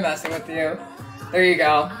 I'm messing with you. There you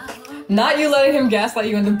go. Not you letting him gaslight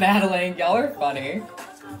you into battling. Y'all are funny.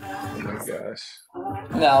 Oh my gosh.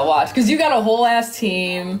 No, watch. Because you got a whole ass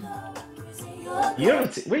team. You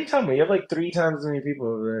have what are you talking about? You have like 3 times as many people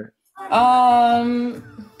over there.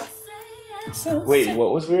 Wait,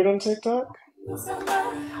 what was weird on TikTok?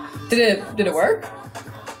 Did it work?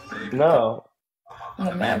 No.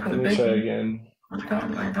 Let me try again. What I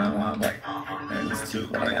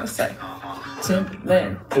gotta say.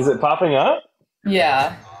 Is it popping up?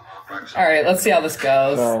 Yeah. All right, let's see how this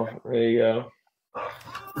goes. Oh, there you go.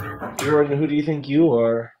 Jordan, who do you think you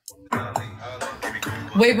are?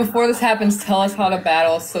 Wait, before this happens, tell us how to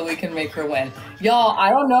battle so we can make her win. Y'all, I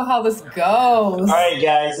don't know how this goes. All right,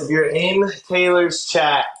 guys, if you're in Taylor's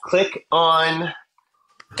chat, click on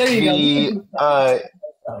the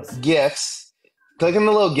gifts. Click on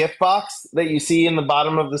the little gift box that you see in the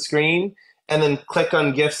bottom of the screen, and then click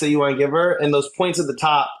on gifts that you want to give her, and those points at the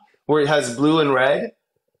top where it has blue and red,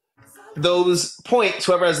 those points,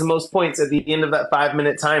 whoever has the most points at the end of that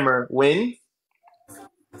 5-minute timer win.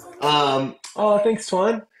 Oh, thanks,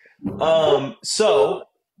 Twan. So.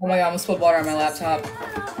 Oh my god, I almost spilled water on my laptop.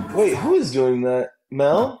 Wait, who is doing that?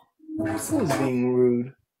 Mel? Who is being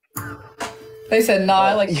rude? They said, nah,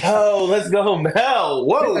 I like Yo, let's go, Mel.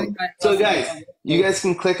 Whoa. So guys, you guys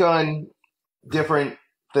can click on different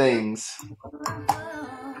things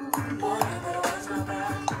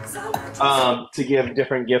to give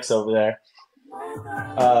different gifts over there.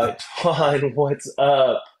 Twan, what's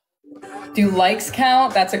up? Do likes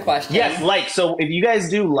count? That's a question. Yes, like. So if you guys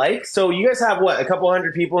do like, so you guys have what, a couple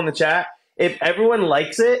hundred people in the chat? If everyone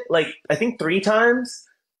likes it, like I think 3 times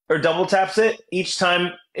or double taps it, each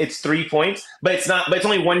time it's 3 points, but it's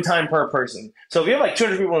only 1 time per person. So if you have like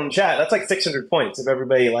 200 people in the chat, that's like 600 points if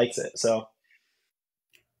everybody likes it. So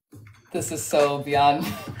this is so beyond,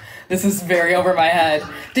 this is very over my head.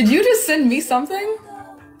 Did you just send me something?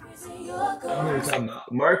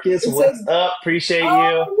 Marcus, what's up? Appreciate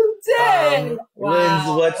you. Dang. Linz,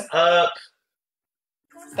 what's up?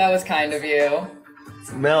 That was kind of you.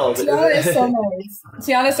 Mel. Tiana is so nice.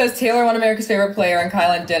 Tiana says Taylor won America's Favorite Player and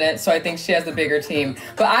kyland didn't, so I think she has the bigger team.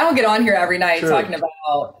 But I don't get on here every night talking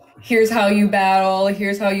about here's how you battle,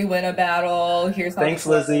 here's how you win a battle, here's how. Thanks,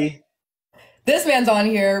 Lizzie. This man's on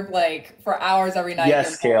here like for hours every night.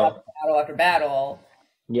 Yes, Kale. Battle after battle.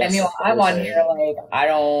 Yes, and I'm on here like I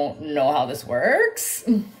don't know how this works.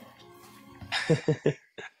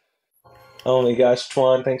 Oh my gosh,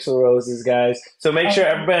 Twan, thanks for the roses, guys. So make sure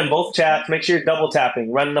everybody in both chats, make sure you're double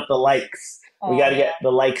tapping, running up the likes. We got to get the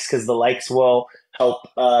likes because the likes will help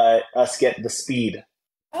us get the speed.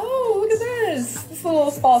 Oh, look at this. This little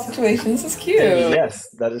spa situation. This is cute. Yes,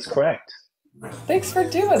 that is correct. Thanks for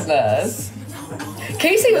doing this.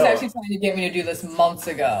 Casey was actually trying to get me to do this months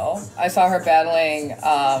ago. I saw her battling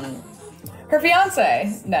her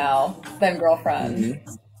fiance now, then girlfriend.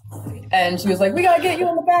 Mm-hmm. And she was like, we gotta get you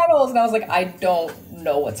in the battles. And I was like, I don't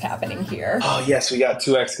know what's happening here. Oh, yes, we got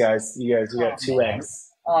 2x, guys. You guys, we got 2x.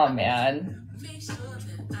 Oh, man.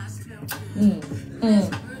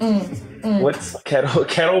 What's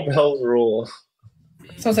kettlebell rule?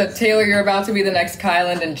 So said, Taylor, you're about to be the next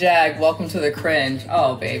Kyland and Jag. Welcome to the cringe.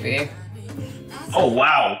 Oh, baby. Oh,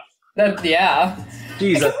 wow. Yeah.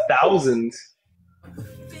 Jeez, 1,000.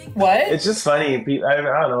 What? It's just funny. I don't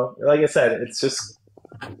know. Like I said, it's just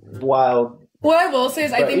wild. What I will say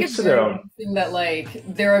is I think it's very interesting that like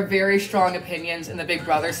there are very strong opinions in the Big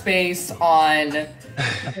Brother space on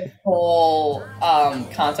the whole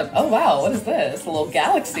concept. Oh wow, what is this? A little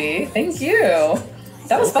galaxy. Thank you.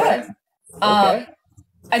 That was fun. I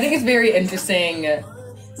think it's very interesting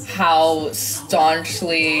how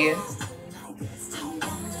staunchly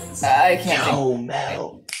I can't think.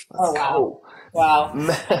 Mel. Oh wow. Wow.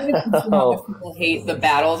 People hate the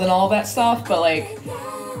battles and all that stuff, but like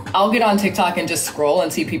I'll get on TikTok and just scroll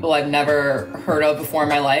and see people I've never heard of before in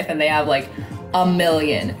my life, and they have like 1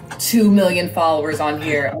 million, 2 million followers on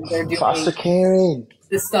here, and they're doing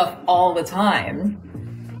this stuff all the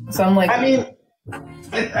time. So I'm like, I mean,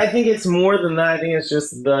 I think it's more than that. I think it's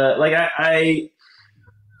just the like I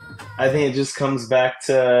think it just comes back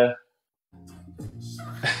to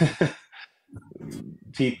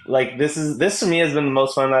like this to me has been the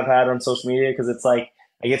most fun I've had on social media because it's like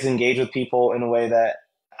I get to engage with people in a way that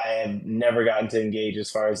I have never gotten to engage.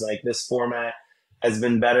 As far as like this format has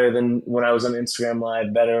been better than when I was on Instagram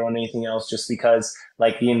Live, better on anything else, just because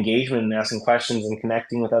like the engagement and asking questions and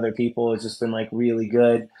connecting with other people has just been like really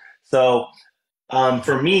good. So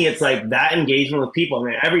for me, it's like that engagement with people. I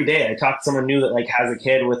mean, every day I talk to someone new that like has a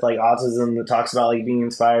kid with like autism that talks about like being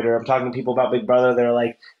inspired, or I'm talking to people about Big Brother. They're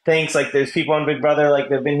like, thanks. Like there's people on Big Brother, like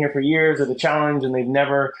they've been here for years or the challenge and they've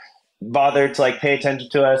never bothered to like pay attention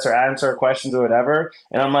to us or answer our questions or whatever.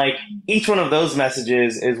 And I'm like, each one of those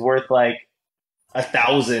messages is worth like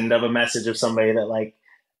 1,000 of a message of somebody that like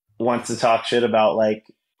wants to talk shit about like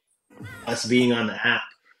us being on the app.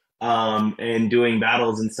 And doing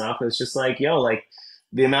battles and stuff. It's just like, yo, like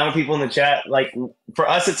the amount of people in the chat, like for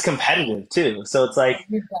us, it's competitive too. So it's like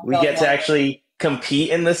we get to actually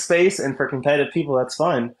compete in this space, and for competitive people, that's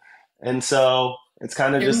fun. And so it's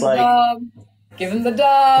kind of just like give them the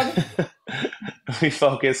dub. We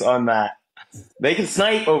focus on that. They can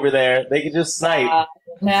snipe over there. They can just snipe.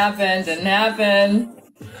 Didn't happen.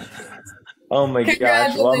 Oh my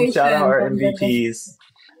gosh! Well, shout out our MVPs.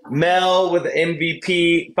 Mel with the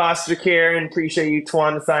MVP, foster care, and appreciate you,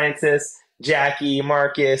 Twan the scientist, Jackie,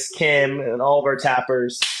 Marcus, Kim, and all of our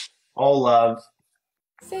tappers. All love.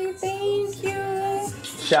 Say thank you.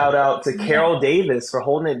 Shout out to Carol Davis for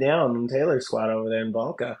holding it down in Taylor Squad over there in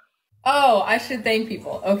Balka. Oh, I should thank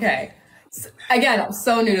people. Okay. So, again, I'm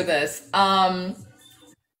so new to this. How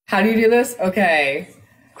do you do this? Okay.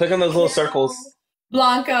 Click on those little circles.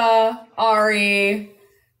 Blanca, Ari.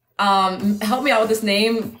 Help me out with this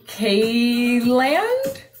name.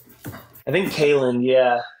 Kyland? I think Kyland,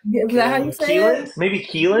 yeah. Is that how you say it? Keeland? Maybe Yeah,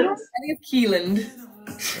 Keeland? I think it's Keeland.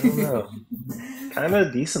 I don't know. Kind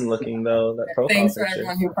of decent looking though, that profile Thanks for picture.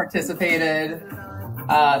 everyone who participated.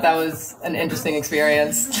 That was an interesting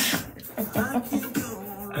experience. I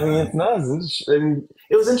mean, no, I mean,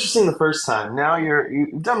 it was interesting the first time. Now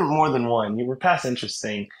you've done more than one. You were past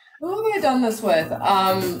interesting. Who have I done this with?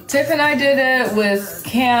 Tiff and I did it with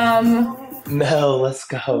Cam. Mel, let's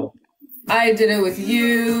go. I did it with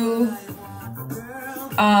you.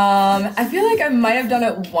 I feel like I might have done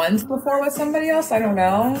it once before with somebody else. I don't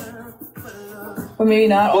know, but maybe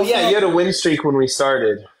not. Well, Also, yeah, you had a win streak when we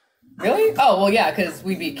started. really? Oh, well, yeah, because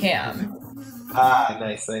we beat Cam. Ah,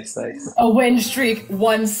 nice, nice, nice. A win streak,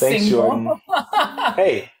 one Thanks, single. Jordan.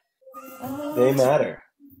 Hey, they matter.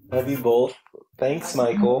 Love you both. Thanks,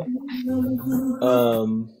 Michael.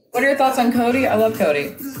 What are your thoughts on Cody? I love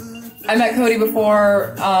Cody. I met Cody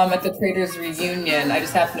before at the Traders reunion. I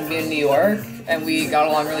just happened to be in New York, and we got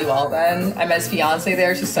along really well then. I met his fiance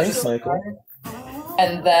there. She's such Thanks, a Michael. sweetheart.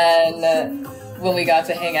 And then when we got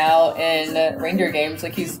to hang out in reindeer games,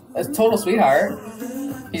 like he's a total sweetheart.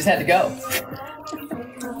 He just had to go.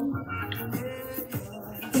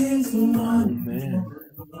 Oh, man.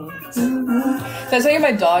 So I was saying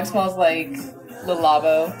my dog smells like Le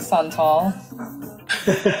Labo Santal.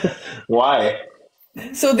 Why?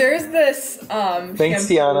 So there's this Thanks,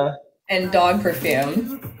 shampoo Tiana. and dog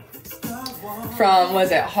perfume from,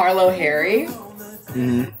 was it Harlow Harry?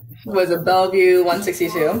 Was it Bellevue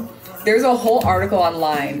 162? There's a whole article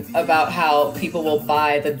online about how people will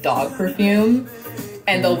buy the dog perfume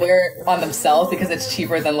and they'll wear it on themselves because it's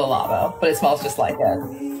cheaper than Le Labo, but it smells just like it.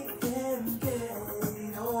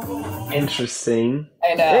 Interesting.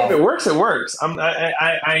 I know. Hey, if it works, it works.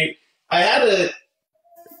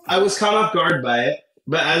 I was caught off guard by it,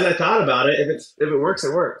 but as I thought about it, if it works,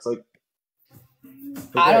 it works. Like,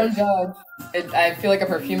 I don't judge. I feel like a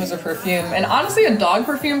perfume is a perfume. And honestly, a dog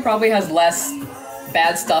perfume probably has less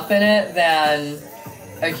bad stuff in it than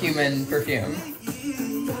a human perfume.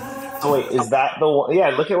 So wait, is that the one? Yeah,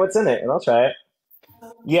 look at what's in it, and I'll try it.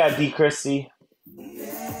 Yeah, D. Christie.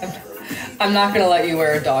 I'm not gonna let you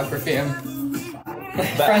wear a dog perfume. My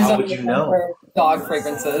But friends how don't would you know? wear dog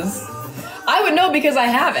fragrances. I would know because I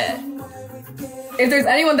have it. If there's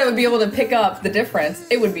anyone that would be able to pick up the difference,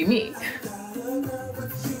 it would be me.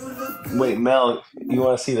 Wait, Mel, you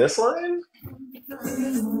want to see this line?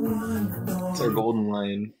 It's our golden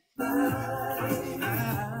line.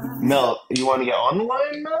 Mel, you want to get on the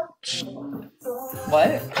line, Mel?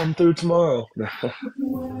 What? Come through tomorrow.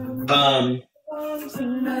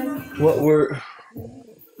 What we're.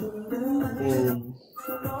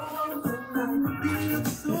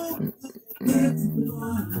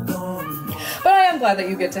 But I am glad that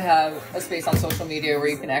you get to have a space on social media where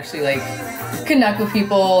you can actually like connect with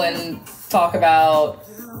people and talk about,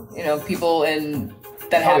 people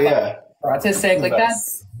that have are autistic. Like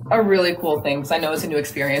that's a really cool thing because I know it's a new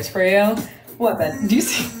experience for you. What then? Do you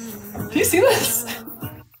see this?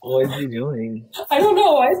 What is he doing? I don't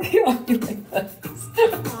know. Why is he on me like this?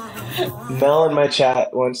 Mel in my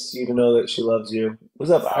chat wants you to know that she loves you.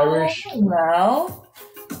 What's up, Irish? Oh, Mel.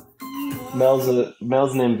 Mel's an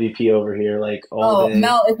MVP over here, like all day.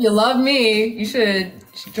 Mel, if you love me, you should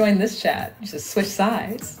join this chat. You should switch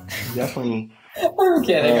sides. Definitely. I'm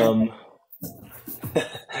kidding.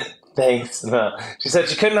 Thanks, Mel. She said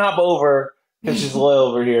she couldn't hop over because she's loyal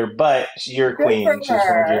over here, but you're a queen. She just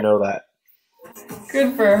wanted you to know that.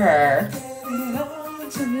 Good for her.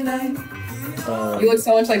 You look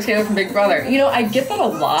so much like Taylor from Big Brother. I get that a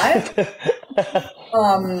lot.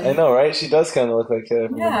 I know, right? She does kind of look like Taylor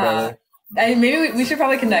from Big Brother. Maybe we should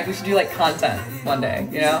probably connect. We should do like content one day,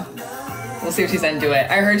 We'll see if she's into it.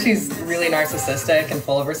 I heard she's really narcissistic and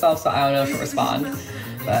full of herself, so I don't know if she'll respond.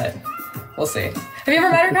 But we'll see. Have you ever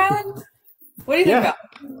met her, Kylan? What do you think about her?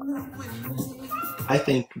 I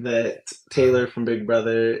think that Taylor from Big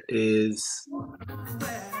Brother is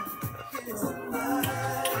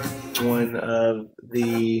one of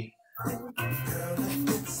the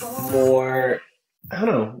more, I don't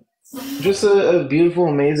know, just a beautiful,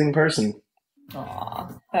 amazing person. Aw,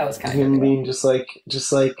 that was kind Human of being, just like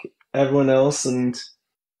everyone else, and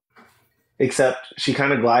except she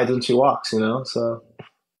kind of glides when she walks, So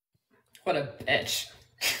what a bitch.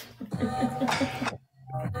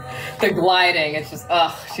 The gliding, it's just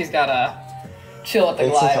she's gotta chill with the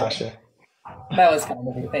thanks, glide. Natasha. That was kind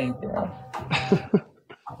of a thank you.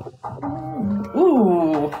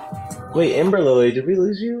 Ooh. Wait, Ember Lily, did we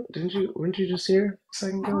lose you? Weren't you just here a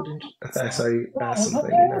second ago? Didn't you? I saw you ask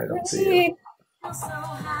something and I don't see you.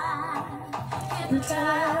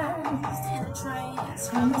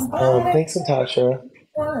 Thanks, Natasha.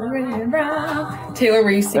 Taylor,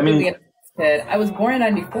 were you I secretly mean, a kid? I was born in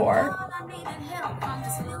 '94.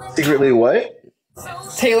 secretly what?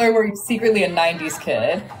 Taylor, were you secretly a '90s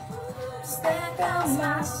kid?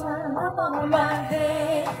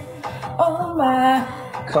 Oh my.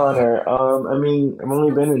 Connor. I mean, I've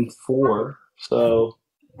only been in 4, so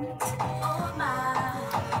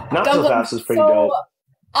not so Dumpling. fast was pretty So dope.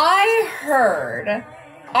 I heard,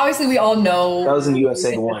 obviously we all That know was in who we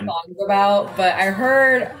USA think this 1. song is about, but I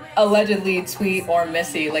heard allegedly Tweet or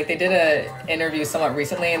Missy, like they did a interview somewhat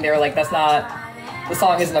recently and they were like, that's not, the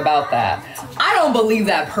song isn't about that. I don't believe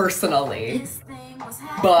that personally,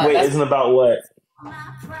 but Wait, that's, isn't about what?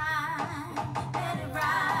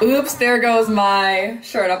 oops, there goes my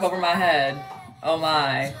shirt up over my head. Oh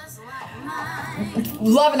my.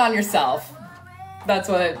 Loving on yourself. That's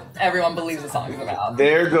what everyone believes the song is about.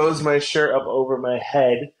 There goes my shirt up over my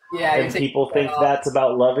head. Yeah, And people think that's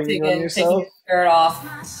about loving on taking yourself? your shirt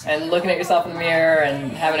off and looking at yourself in the mirror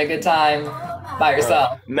and having a good time by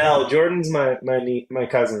yourself. Mel, Jordan's my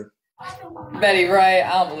cousin. Betty, right?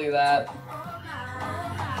 I don't believe that.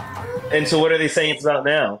 And so what are they saying it's about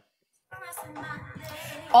now?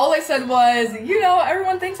 All I said was,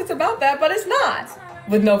 everyone thinks it's about that, but it's not.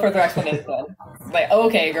 With no further explanation. Like,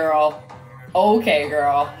 okay, girl. Okay,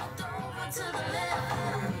 girl.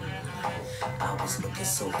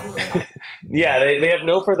 Yeah, they have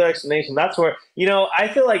no further explanation. That's where, I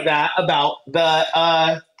feel like that about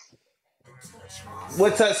the,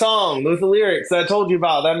 what's that song with the lyrics that I told you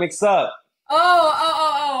about that mixed up?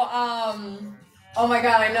 Oh my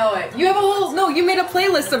god, I know it. You have you made a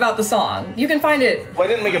playlist about the song. You can find it. Well, I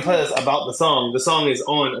didn't make a playlist about the song. The song is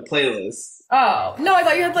on a playlist. Oh, no, I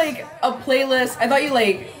thought you had like a playlist. I thought you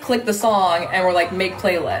like clicked the song and were like, make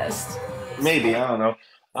playlist. Maybe, I don't know.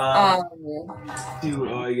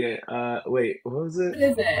 Wait, what was it? What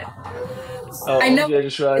is it? Oh, I know. I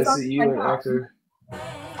just realized that you an actor.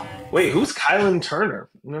 Wait, who's Kyland Turner?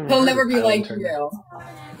 He'll never be like you.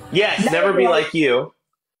 Yes, never be like you.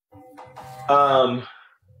 Hi.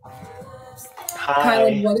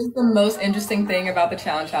 Kylan, what is the most interesting thing about the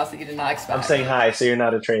challenge house that you did not expect? I'm saying hi, so you're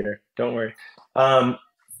not a traitor. Don't worry.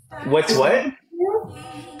 What's what?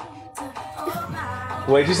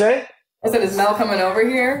 What'd you say? I said, is Mel coming over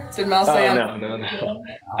here? Did Mel say no.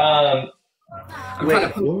 Wait,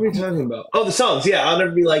 what were we talking about? Oh, the songs. Yeah, I'll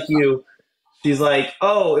never be like you. She's like,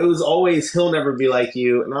 oh, it was always he'll never be like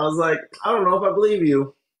you. And I was like, I don't know if I believe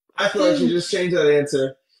you. I feel like you just changed that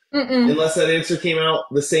answer. Unless that answer came out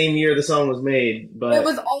the same year the song was made. But it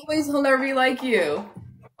was always he'll never be like you.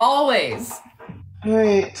 Always. All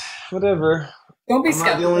right, whatever. Don't be I'm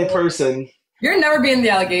skeptical. not the only person. You're never being the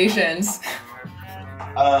allegations.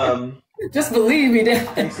 Just believe me, Dan.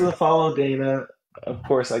 Thanks for the follow, Dana. Of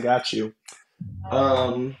course, I got you.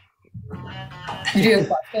 Did you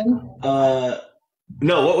have a question?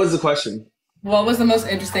 No, what was the question? What was the most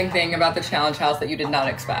interesting thing about the challenge house that you did not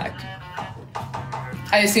expect?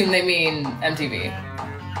 I assume they mean MTV.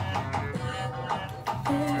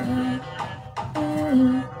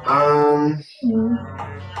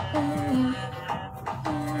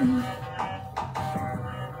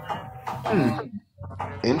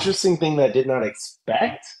 Interesting thing that I did not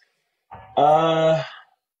expect?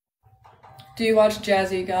 Do you watch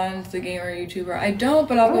Jazzy Guns, the gamer YouTuber? I don't,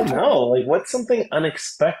 but I'll go try. No, like what's something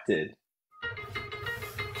unexpected?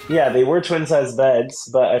 Yeah, they were twin-sized beds,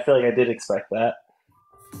 but I feel like I did expect that.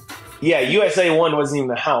 Yeah, USA 1 wasn't even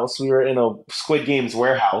the house. We were in a Squid Games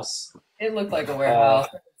warehouse. It looked like a warehouse.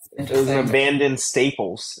 It was an abandoned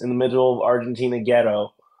Staples in the middle of Argentina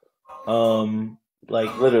ghetto.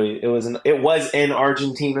 Like literally, it was in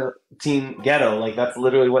Argentina ghetto. Like that's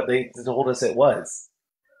literally what they told us it was.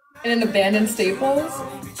 In an abandoned Staples?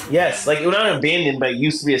 Yes, like it was not abandoned, but it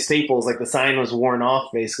used to be a Staples. Like the sign was worn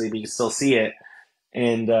off, basically, but you can still see it.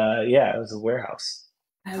 And yeah, it was a warehouse.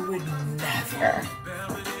 I would never.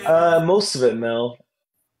 Most of it, Mel.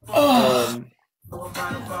 But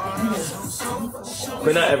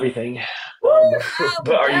not everything.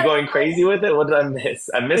 But are you going crazy with it? What did I miss?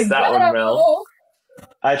 I missed that one, Mel.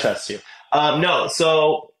 I trust you. No,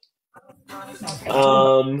 so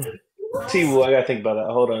see, I gotta think about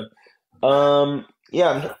that. Hold on.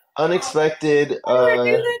 Yeah, unexpected.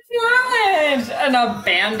 Challenge! An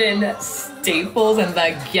abandoned Staples in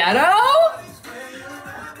the ghetto?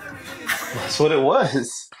 That's what it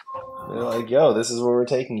was. They're like, yo, this is where we're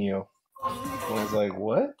taking you. I was like,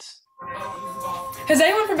 what? Has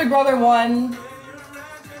anyone from Big Brother won?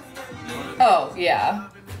 Oh, yeah.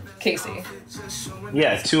 Casey.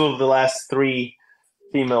 Yeah, 2 of the last 3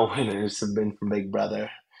 female winners have been from Big Brother.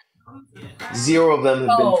 Zero of them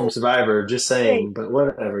have been from Oh, Survivor, just wait. saying, but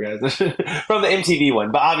whatever, guys. From the MTV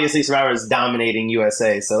one. But obviously, Survivor is dominating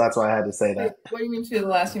USA, so that's why I had to say Wait, that. what do you mean two of the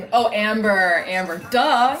last female? Oh, Amber. Amber.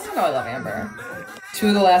 Duh. You know I love Amber. Two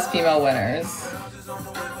of the last female winners.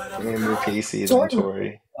 Amber, Casey, then Jordan.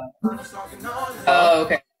 Tori. Oh,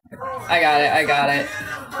 okay. I got it. I got it.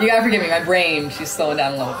 You gotta forgive me. My brain, she's slowing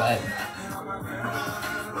down a little bit.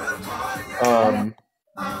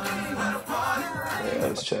 Yeah, I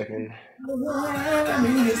was checking.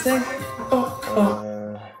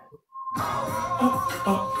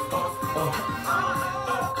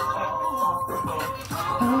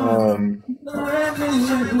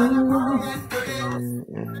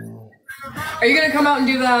 Are you gonna come out and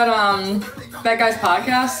do that guy's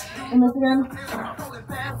podcast in this again?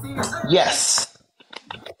 Yes,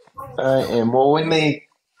 I am. Well, when they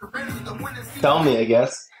tell me, I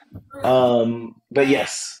guess. But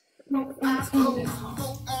yes.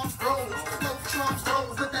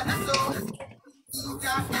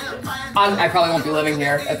 I probably won't be living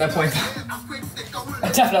here at that point.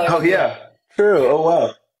 I definitely. Oh won't be. yeah, true. Oh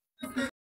wow.